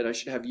I did. I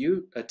should have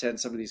you attend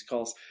some of these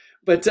calls.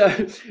 But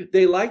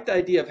they liked the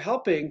idea of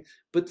helping,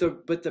 but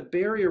the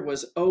barrier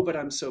was, oh, but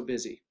I'm so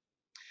busy.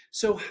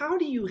 So how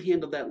do you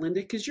handle that, Linda?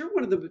 Because you're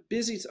one of the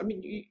busiest. I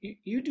mean,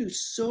 you do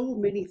so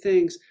many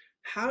things.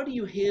 How do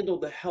you handle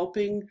the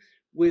helping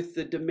with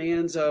the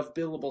demands of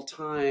billable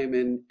time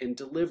and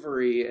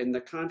delivery, and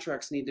the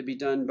contracts need to be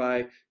done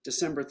by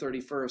December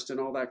 31st and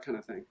all that kind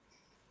of thing?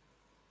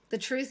 The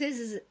truth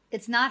is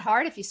it's not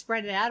hard if you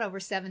spread it out over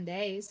 7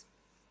 days.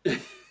 Do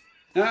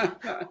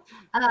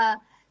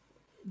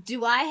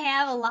I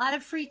have a lot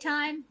of free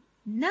time?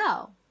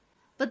 No.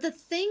 But the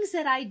things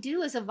that I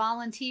do as a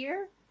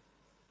volunteer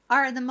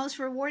are the most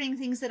rewarding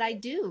things that I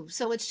do.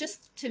 So it's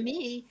just, to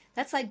me,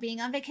 that's like being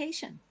on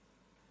vacation.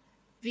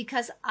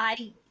 Because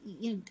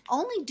you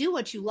only do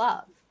what you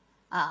love.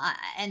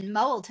 And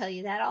Mo will tell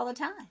you that all the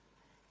time.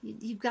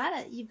 You've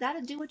got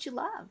to do what you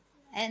love.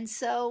 And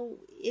so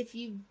if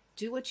you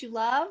do what you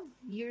love,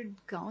 you're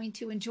going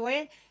to enjoy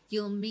it.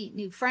 You'll meet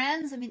new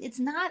friends. I mean, it's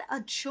not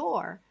a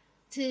chore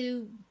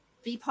to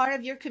be part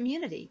of your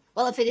community.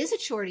 Well, if it is a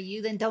chore to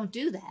you, then don't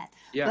do that.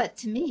 Yeah. But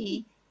to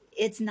me,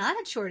 it's not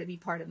a chore to be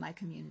part of my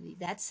community.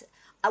 That's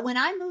when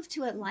I moved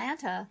to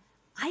Atlanta,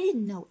 I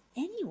didn't know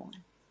anyone.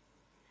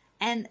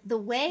 And the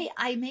way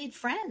I made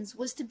friends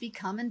was to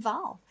become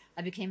involved.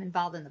 I became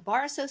involved in the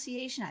bar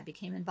association. I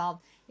became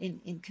involved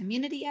in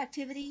community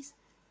activities.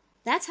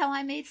 That's how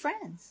I made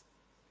friends.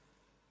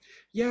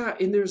 Yeah,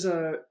 and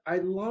I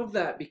love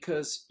that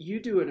because you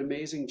do an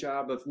amazing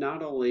job of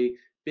not only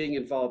being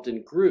involved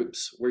in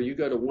groups where you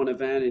go to one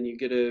event and you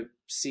get to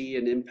see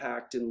and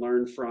impact and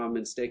learn from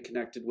and stay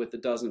connected with a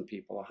dozen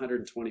people,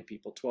 120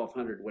 people,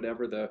 1,200,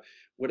 whatever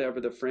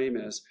the frame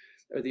is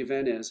or the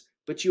event is.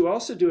 But you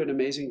also do an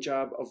amazing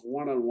job of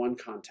one-on-one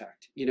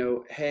contact. You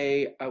know,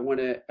 hey, I want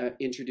to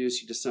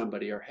introduce you to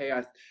somebody, or hey,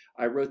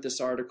 I wrote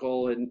this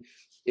article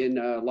in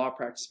law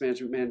practice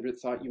management,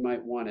 thought you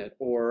might want it,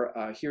 or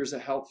here's a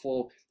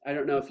helpful, I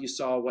don't know if you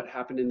saw what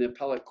happened in the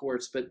appellate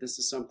courts, but this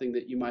is something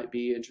that you might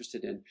be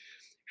interested in.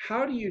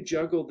 How do you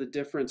juggle the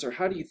difference, or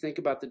how do you think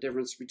about the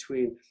difference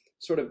between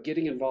sort of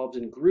getting involved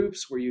in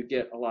groups where you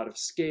get a lot of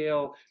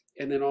scale,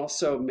 and then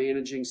also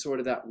managing sort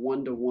of that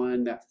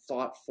one-to-one, that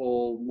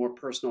thoughtful, more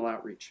personal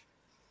outreach?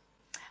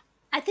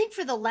 I think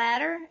for the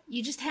latter,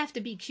 you just have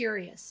to be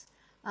curious.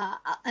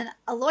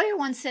 A lawyer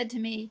once said to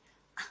me,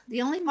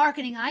 the only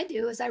marketing I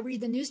do is I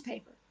read the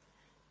newspaper.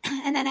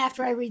 And then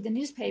after I read the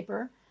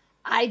newspaper,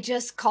 I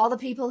just call the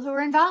people who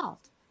are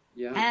involved.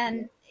 Yeah.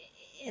 And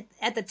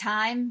at the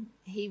time,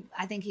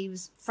 I think he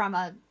was from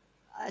a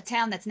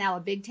town that's now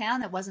a big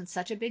town that wasn't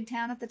such a big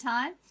town at the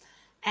time.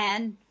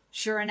 And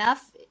sure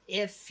enough,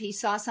 if he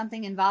saw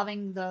something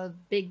involving the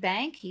big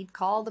bank, he'd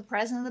call the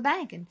president of the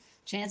bank, and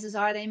chances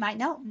are they might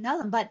know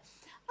them. But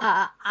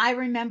I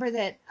remember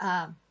that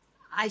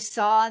I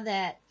saw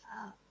that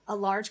a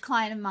large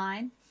client of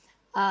mine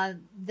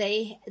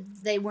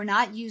They were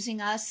not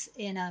using us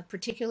in a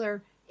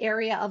particular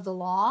area of the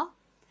law.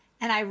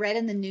 And I read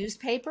in the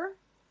newspaper,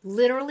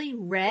 literally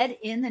read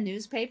in the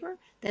newspaper,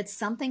 that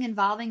something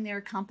involving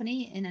their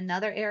company in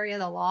another area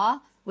of the law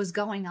was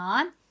going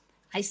on.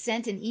 I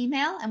sent an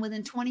email, and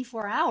within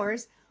 24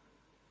 hours,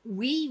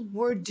 we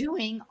were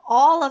doing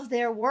all of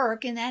their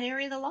work in that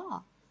area of the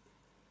law.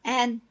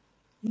 And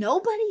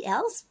nobody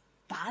else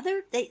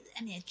bothered. I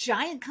mean, a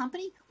giant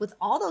company with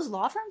all those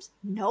law firms,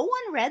 no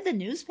one read the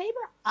newspaper.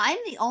 I'm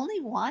the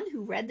only one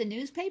who read the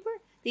newspaper.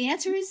 The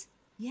answer is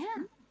yeah.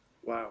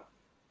 Wow.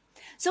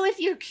 So if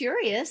you're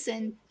curious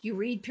and you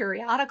read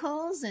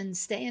periodicals and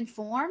stay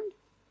informed,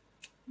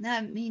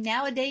 I mean,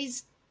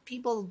 nowadays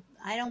people,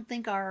 I don't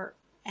think, are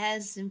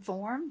as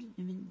informed.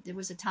 I mean, there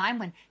was a time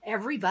when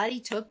everybody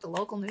took the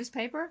local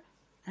newspaper.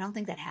 I don't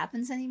think that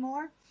happens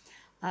anymore.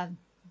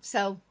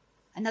 So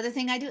another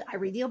thing I do, I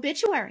read the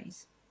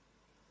obituaries.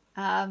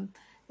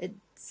 It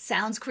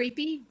sounds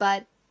creepy,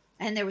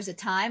 and there was a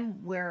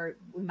time where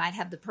we might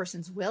have the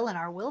person's will in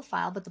our will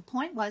file, but the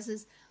point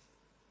is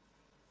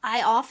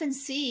I often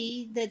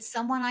see that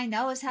someone I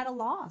know has had a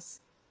loss,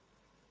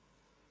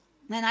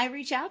 and I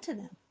reach out to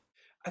them.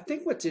 I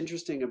think what's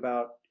interesting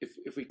about,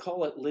 if we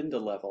call it Linda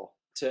level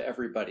to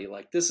everybody,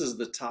 like this is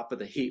the top of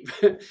the heap,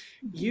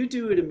 you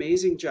do an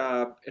amazing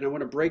job. And I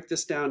want to break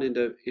this down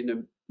into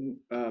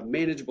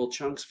manageable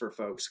chunks for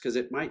folks, because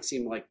it might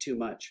seem like too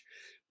much.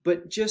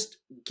 But just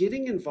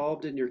getting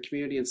involved in your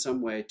community in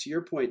some way, to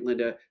your point,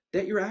 Linda,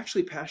 that you're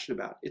actually passionate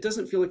about. It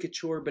doesn't feel like a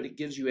chore, but it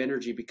gives you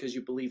energy because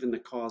you believe in the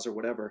cause or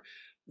whatever.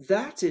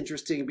 That's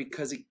interesting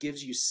because it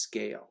gives you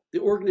scale. The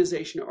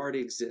organization already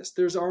exists.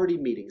 There's already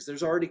meetings.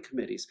 There's already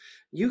committees.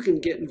 You can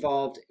get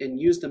involved and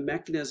use the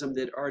mechanism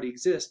that already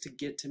exists to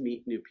get to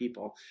meet new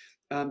people.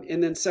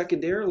 And then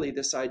secondarily,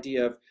 this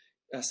idea of,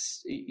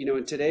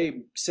 and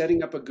today,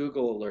 setting up a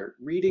Google alert,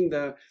 reading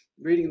the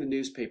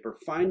newspaper,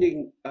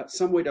 finding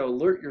some way to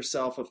alert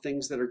yourself of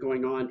things that are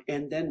going on,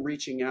 and then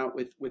reaching out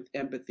with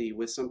empathy,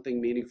 with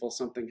something meaningful,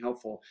 something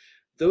helpful.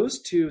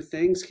 Those two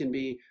things can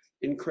be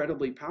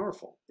incredibly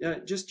powerful.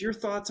 Just your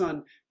thoughts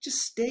on just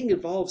staying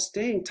involved,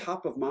 staying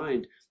top of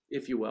mind,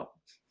 if you will.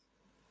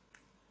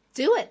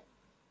 Do it.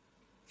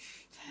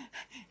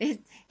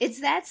 It's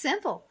that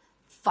simple.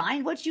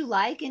 Find what you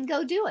like and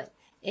go do it.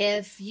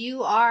 If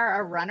you are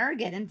a runner,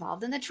 get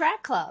involved in the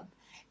track club.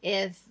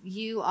 If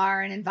you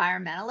are an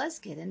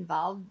environmentalist, get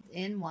involved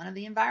in one of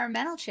the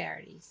environmental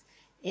charities.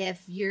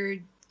 If your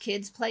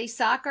kids play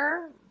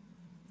soccer,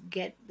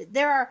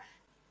 there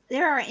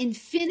are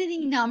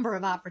infinity number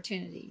of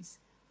opportunities.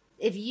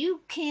 If you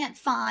can't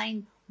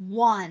find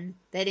one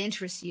that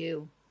interests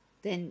you,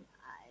 then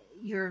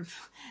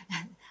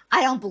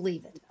I don't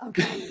believe it.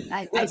 Okay.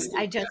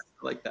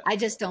 I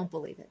just don't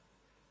believe it.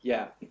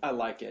 Yeah, I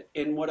like it.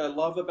 And what I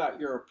love about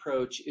your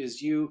approach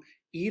is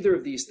either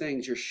of these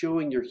things, you're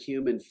showing you're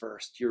human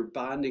first. You're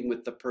bonding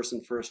with the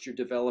person first. You're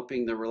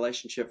developing the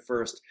relationship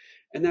first.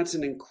 And that's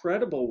an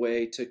incredible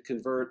way to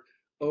convert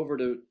over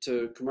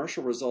to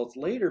commercial results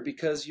later,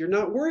 because you're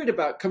not worried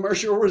about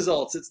commercial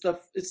results.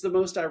 It's the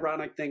most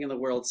ironic thing in the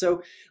world.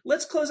 So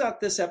let's close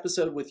out this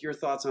episode with your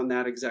thoughts on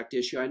that exact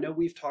issue. I know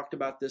we've talked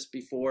about this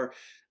before.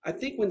 I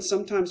think when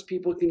sometimes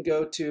people can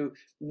go to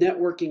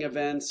networking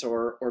events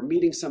or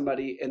meeting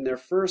somebody, and their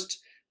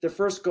first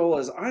goal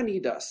is, I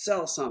need to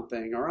sell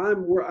something, or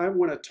I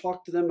want to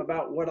talk to them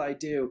about what I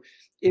do.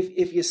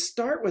 If you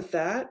start with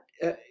that,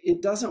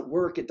 it doesn't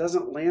work. It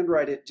doesn't land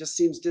right. It just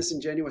seems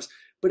disingenuous.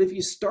 But if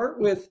you start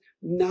with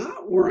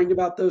not worrying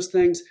about those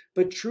things,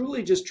 but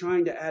truly just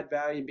trying to add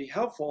value and be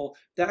helpful,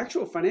 the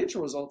actual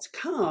financial results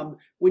come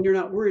when you're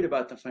not worried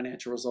about the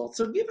financial results.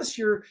 So give us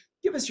your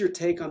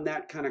take on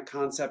that kind of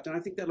concept, and I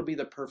think that'll be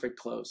the perfect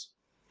close.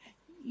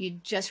 You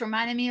just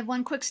reminded me of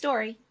one quick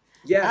story.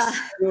 Yes,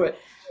 do it.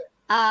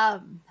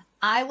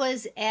 I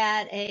was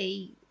at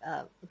a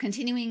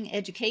continuing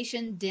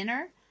education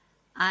dinner.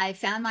 I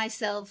found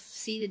myself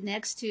seated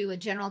next to a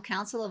general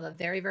counsel of a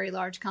very, very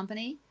large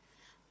company.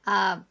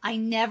 I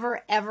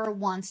never, ever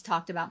once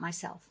talked about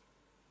myself.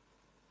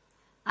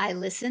 I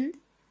listened.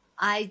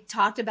 I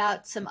talked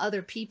about some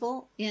other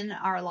people in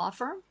our law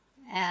firm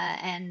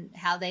and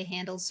how they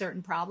handled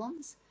certain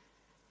problems.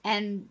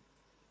 And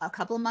a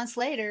couple of months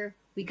later,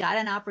 we got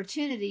an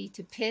opportunity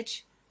to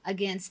pitch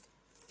against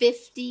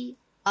 50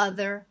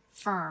 other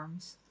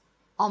firms.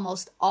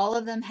 Almost all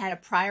of them had a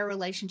prior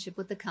relationship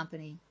with the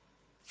company.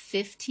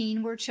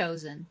 15 were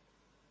chosen,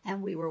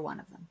 and we were one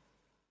of them.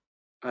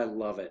 I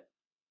love it.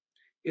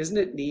 Isn't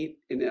it neat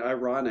and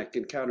ironic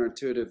and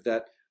counterintuitive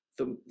that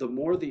the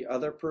more the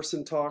other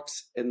person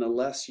talks and the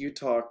less you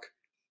talk,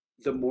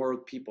 the more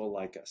people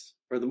like us?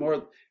 Or the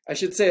more, I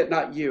should say it,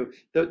 not you.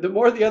 The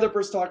more the other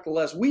person talks, the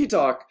less we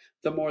talk,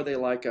 the more they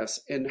like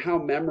us. And how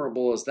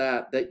memorable is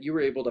that you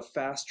were able to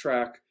fast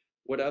track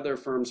what other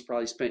firms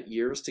probably spent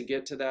years to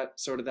get to that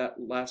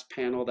last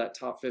panel, that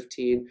top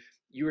 15,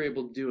 you were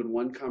able to do in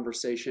one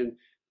conversation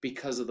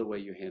because of the way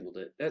you handled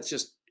it. That's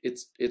just,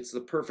 it's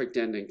the perfect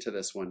ending to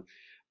this one.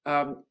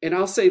 And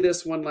I'll say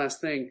this one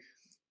last thing.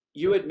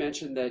 You had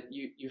mentioned that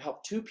you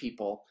helped two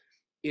people.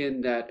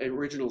 in that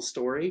original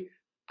story,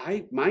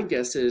 my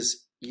guess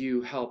is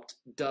you helped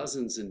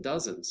dozens and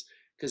dozens,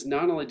 because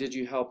not only did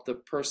you help the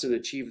person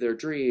achieve their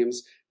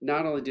dreams,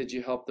 not only did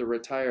you help the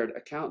retired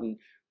accountant,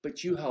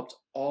 but you helped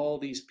all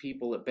these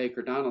people at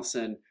Baker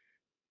Donelson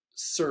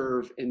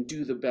serve and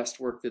do the best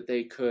work that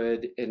they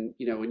could. And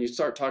when you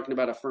start talking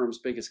about a firm's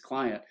biggest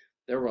client,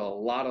 there were a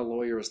lot of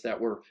lawyers that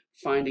were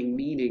finding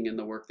meaning in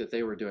the work that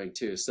they were doing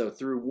too. So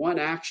through one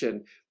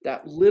action,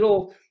 that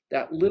little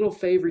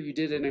favor you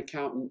did an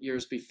accountant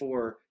years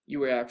before, you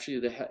were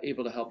actually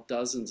able to help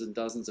dozens and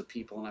dozens of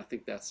people. And I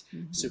think that's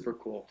super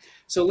cool.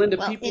 So Linda,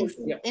 well,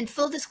 in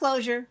full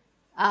disclosure,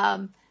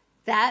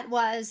 that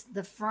was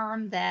the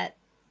firm that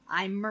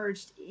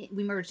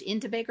we merged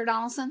into Baker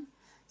Donelson.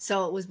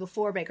 So it was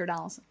before Baker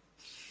Donelson.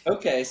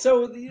 Okay,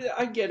 so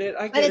I get it.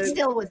 But it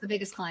still was the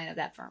biggest client of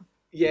that firm.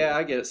 Yeah,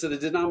 I get it. So the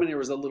denominator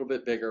was a little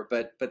bit bigger,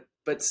 but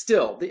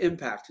still the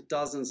impact,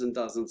 dozens and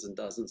dozens and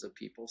dozens of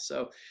people.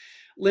 So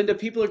Linda,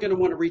 people are going to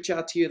want to reach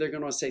out to you. They're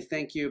going to want to say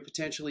thank you,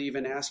 potentially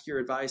even ask your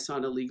advice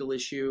on a legal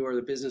issue or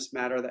the business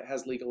matter that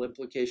has legal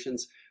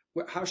implications.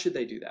 How should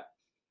they do that?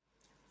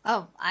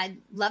 Oh, I'd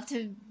love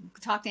to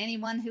talk to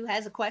anyone who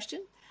has a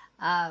question.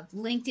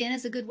 LinkedIn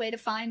is a good way to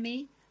find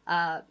me.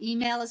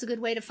 Email is a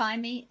good way to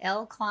find me,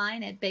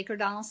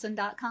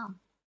 lklein@bakerdonelson.com.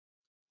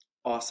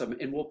 Awesome.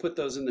 And we'll put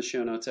those in the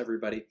show notes,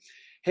 everybody.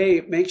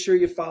 Hey, make sure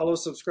you follow,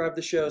 subscribe to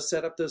the show,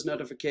 set up those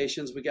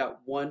notifications. We got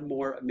one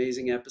more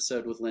amazing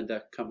episode with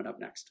Linda coming up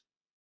next.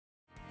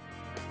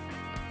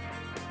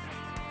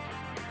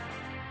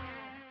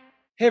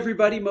 Hey,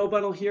 everybody. Mo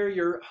Bunnell here,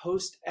 your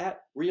host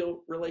at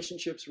Real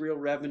Relationships, Real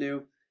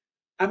Revenue.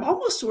 I'm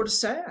almost sort of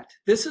sad.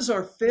 This is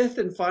our 5th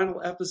and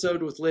final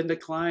episode with Linda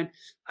Klein.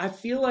 I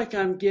feel like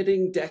I'm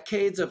getting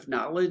decades of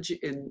knowledge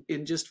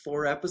in just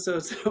 4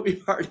 episodes that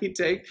we've already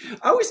taken.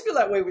 I always feel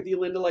that way with you,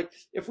 Linda. Like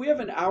if we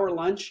have an hour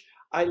lunch,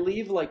 I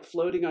leave like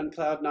floating on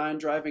cloud 9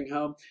 driving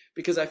home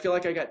because I feel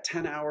like I got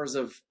 10 hours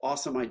of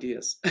awesome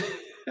ideas.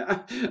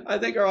 I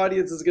think our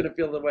audience is going to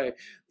feel the way.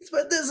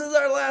 But this is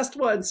our last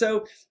one.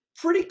 So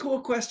pretty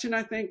cool question,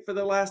 I think, for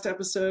the last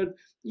episode.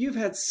 You've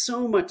had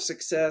so much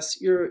success.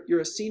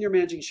 You're a senior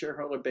managing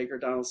shareholder at Baker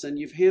Donelson.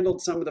 You've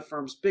handled some of the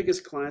firm's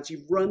biggest clients.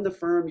 You've run the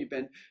firm. You've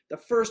been the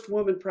first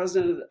woman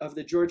president of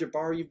the Georgia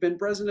Bar. You've been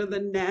president of the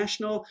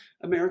National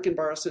American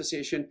Bar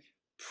Association.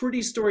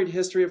 Pretty storied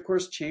history, of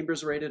course,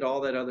 Chambers rated,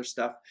 all that other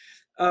stuff.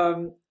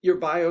 Your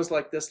bio's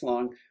like this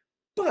long.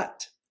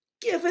 But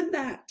given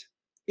that,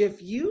 if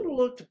you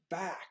looked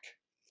back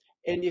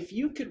and if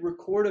you could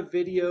record a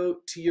video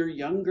to your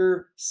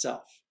younger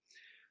self,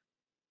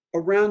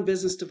 around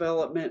business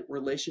development,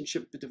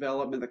 relationship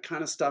development, the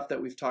kind of stuff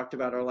that we've talked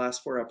about our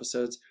last 4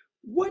 episodes,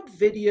 what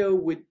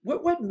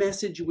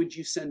message would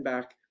you send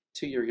back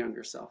to your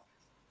younger self?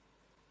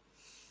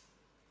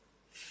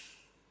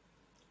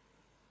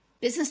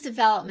 Business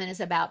development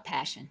is about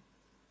passion.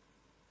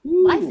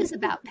 Ooh. Life is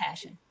about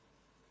passion.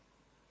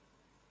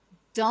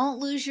 Don't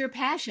lose your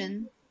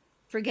passion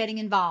for getting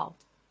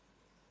involved.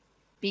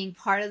 Being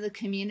part of the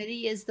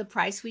community is the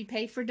price we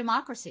pay for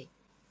democracy.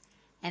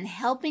 And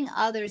helping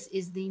others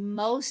is the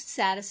most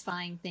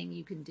satisfying thing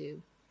you can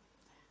do.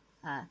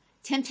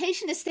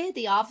 Temptation to stay at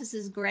the office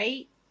is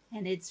great,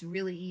 and it's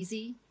really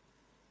easy.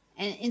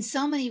 And in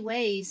so many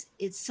ways,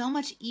 it's so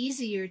much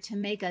easier to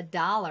make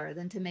 $1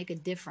 than to make a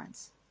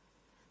difference.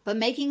 But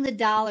making the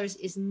dollars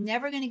is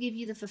never going to give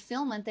you the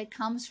fulfillment that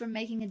comes from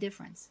making a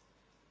difference.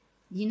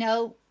 You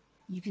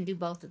can do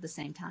both at the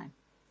same time.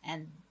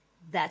 And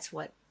that's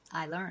what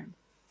I learned.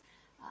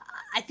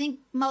 I think,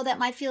 Mo, that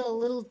might feel a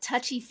little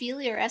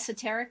touchy-feely or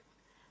esoteric.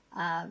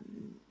 I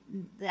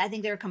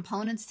think there are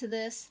components to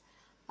this.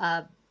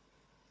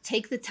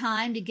 Take the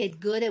time to get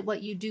good at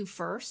what you do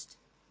first,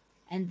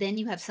 and then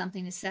you have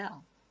something to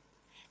sell.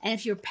 And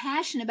if you're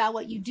passionate about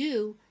what you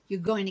do,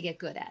 you're going to get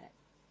good at it.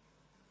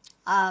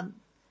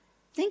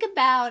 Think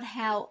about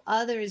how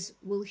others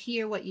will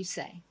hear what you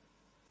say.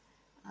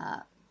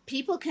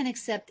 People can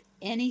accept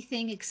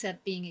anything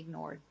except being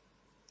ignored.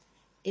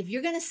 If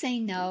you're going to say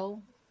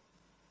no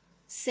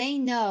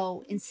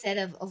instead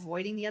of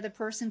avoiding the other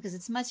person, because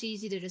it's much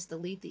easier to just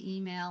delete the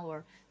email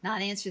or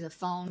not answer the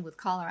phone with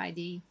caller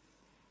ID.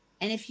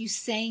 And if you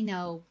say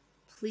no,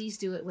 please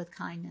do it with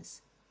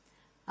kindness.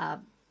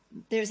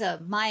 There's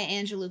a Maya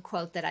Angelou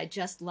quote that I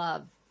just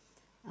love.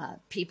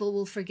 People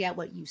will forget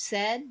what you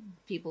said,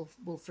 people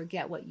will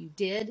forget what you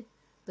did,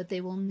 but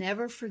they will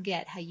never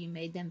forget how you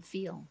made them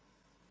feel.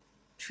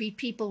 Treat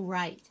people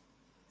right.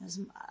 There's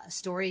a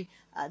story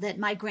that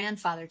my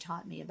grandfather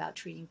taught me about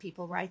treating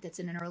people right. That's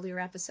in an earlier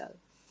episode.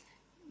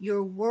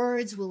 Your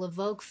words will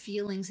evoke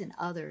feelings in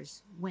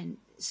others.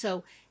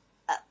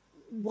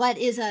 What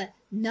is a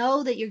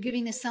no that you're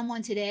giving to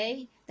someone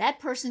today, that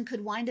person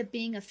could wind up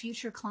being a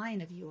future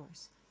client of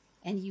yours.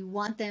 And you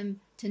want them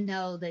to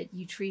know that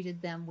you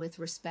treated them with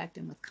respect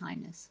and with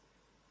kindness.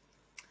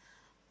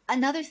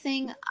 Another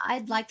thing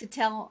I'd like to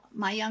tell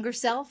my younger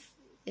self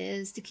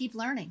is to keep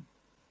learning.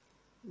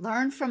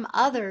 Learn from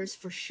others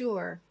for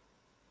sure,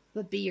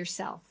 but be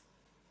yourself.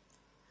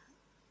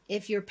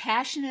 If you're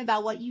passionate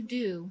about what you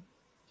do,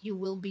 you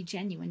will be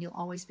genuine. You'll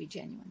always be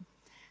genuine.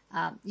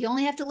 You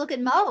only have to look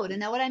at Mo to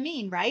know what I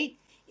mean, right?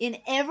 In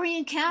every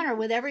encounter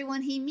with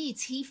everyone he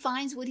meets, he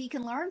finds what he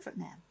can learn from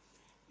them.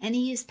 And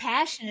he is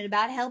passionate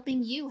about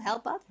helping you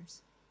help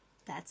others.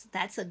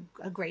 That's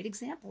a great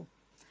example.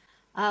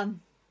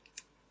 Um,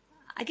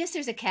 I guess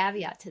there's a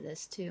caveat to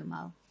this too,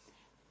 Mo.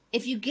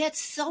 If you get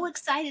so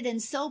excited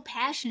and so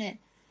passionate,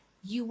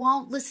 you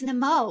won't listen to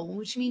Mo,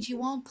 which means you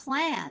won't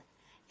plan.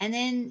 And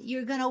then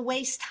you're going to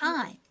waste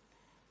time.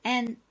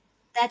 And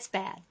that's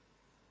bad.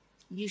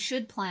 You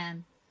should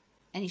plan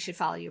and you should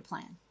follow your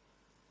plan.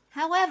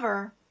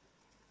 However,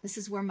 this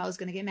is where Mo's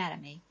going to get mad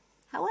at me.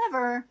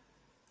 However,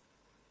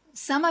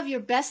 some of your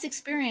best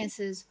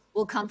experiences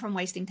will come from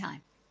wasting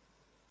time.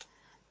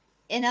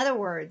 In other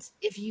words,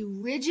 if you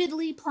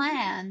rigidly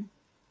plan,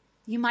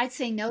 you might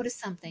say no to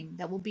something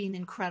that will be an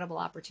incredible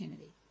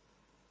opportunity.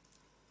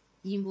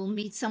 You will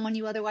meet someone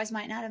you otherwise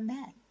might not have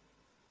met.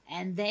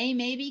 And they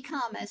may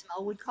become, as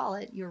Mo would call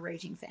it, your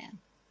raging fan.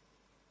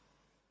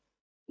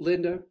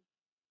 Linda,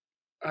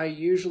 I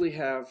usually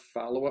have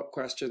follow-up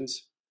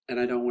questions, and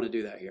I don't want to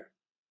do that here.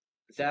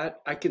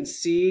 That I can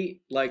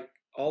see, like,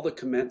 all the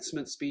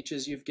commencement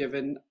speeches you've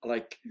given,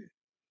 like,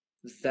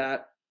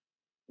 that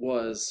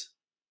was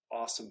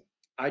awesome.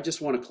 I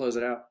just want to close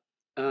it out.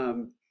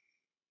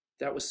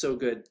 That was so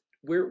good.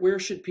 Where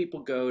should people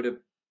go to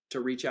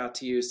reach out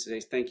to you, say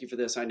thank you for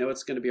this? I know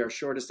it's going to be our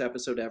shortest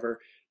episode ever,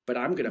 but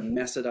I'm going to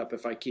mess it up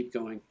if I keep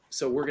going.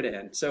 So we're going to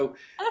end. So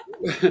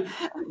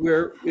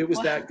it was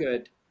that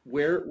good.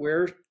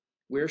 Where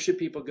should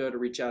people go to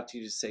reach out to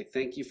you to say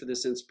thank you for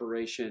this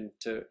inspiration,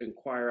 to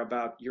inquire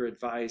about your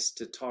advice,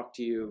 to talk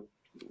to you?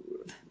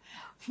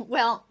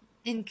 Well,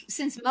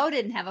 since Mo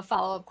didn't have a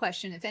follow-up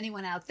question, if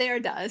anyone out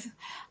there does,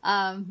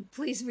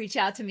 please reach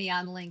out to me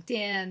on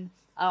LinkedIn,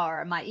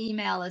 or my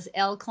email is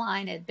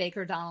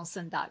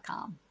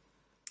lklein@bakerdonaldson.com.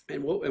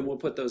 And we'll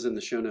put those in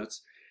the show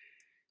notes.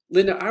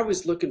 Linda, I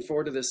was looking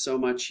forward to this so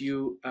much.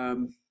 You've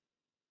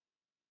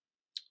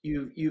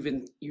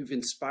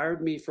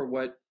inspired me for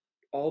what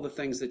all the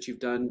things that you've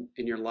done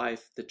in your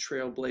life, the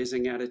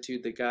trailblazing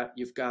attitude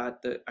you've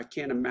got. I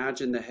can't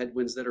imagine the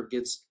headwinds that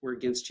were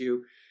against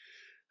you.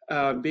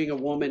 Being a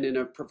woman in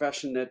a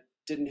profession that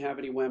didn't have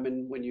any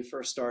women when you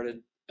first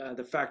started,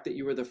 the fact that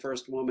you were the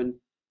first woman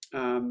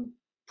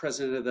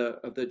president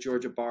of the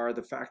Georgia Bar,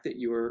 the fact that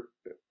you were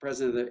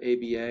president of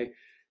the ABA,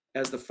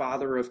 as the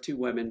father of 2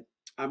 women.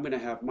 I'm going to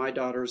have my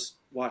daughters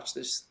watch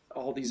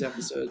all these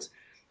episodes,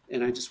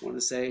 and I just want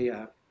to say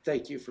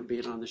thank you for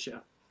being on the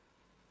show.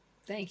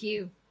 Thank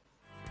you.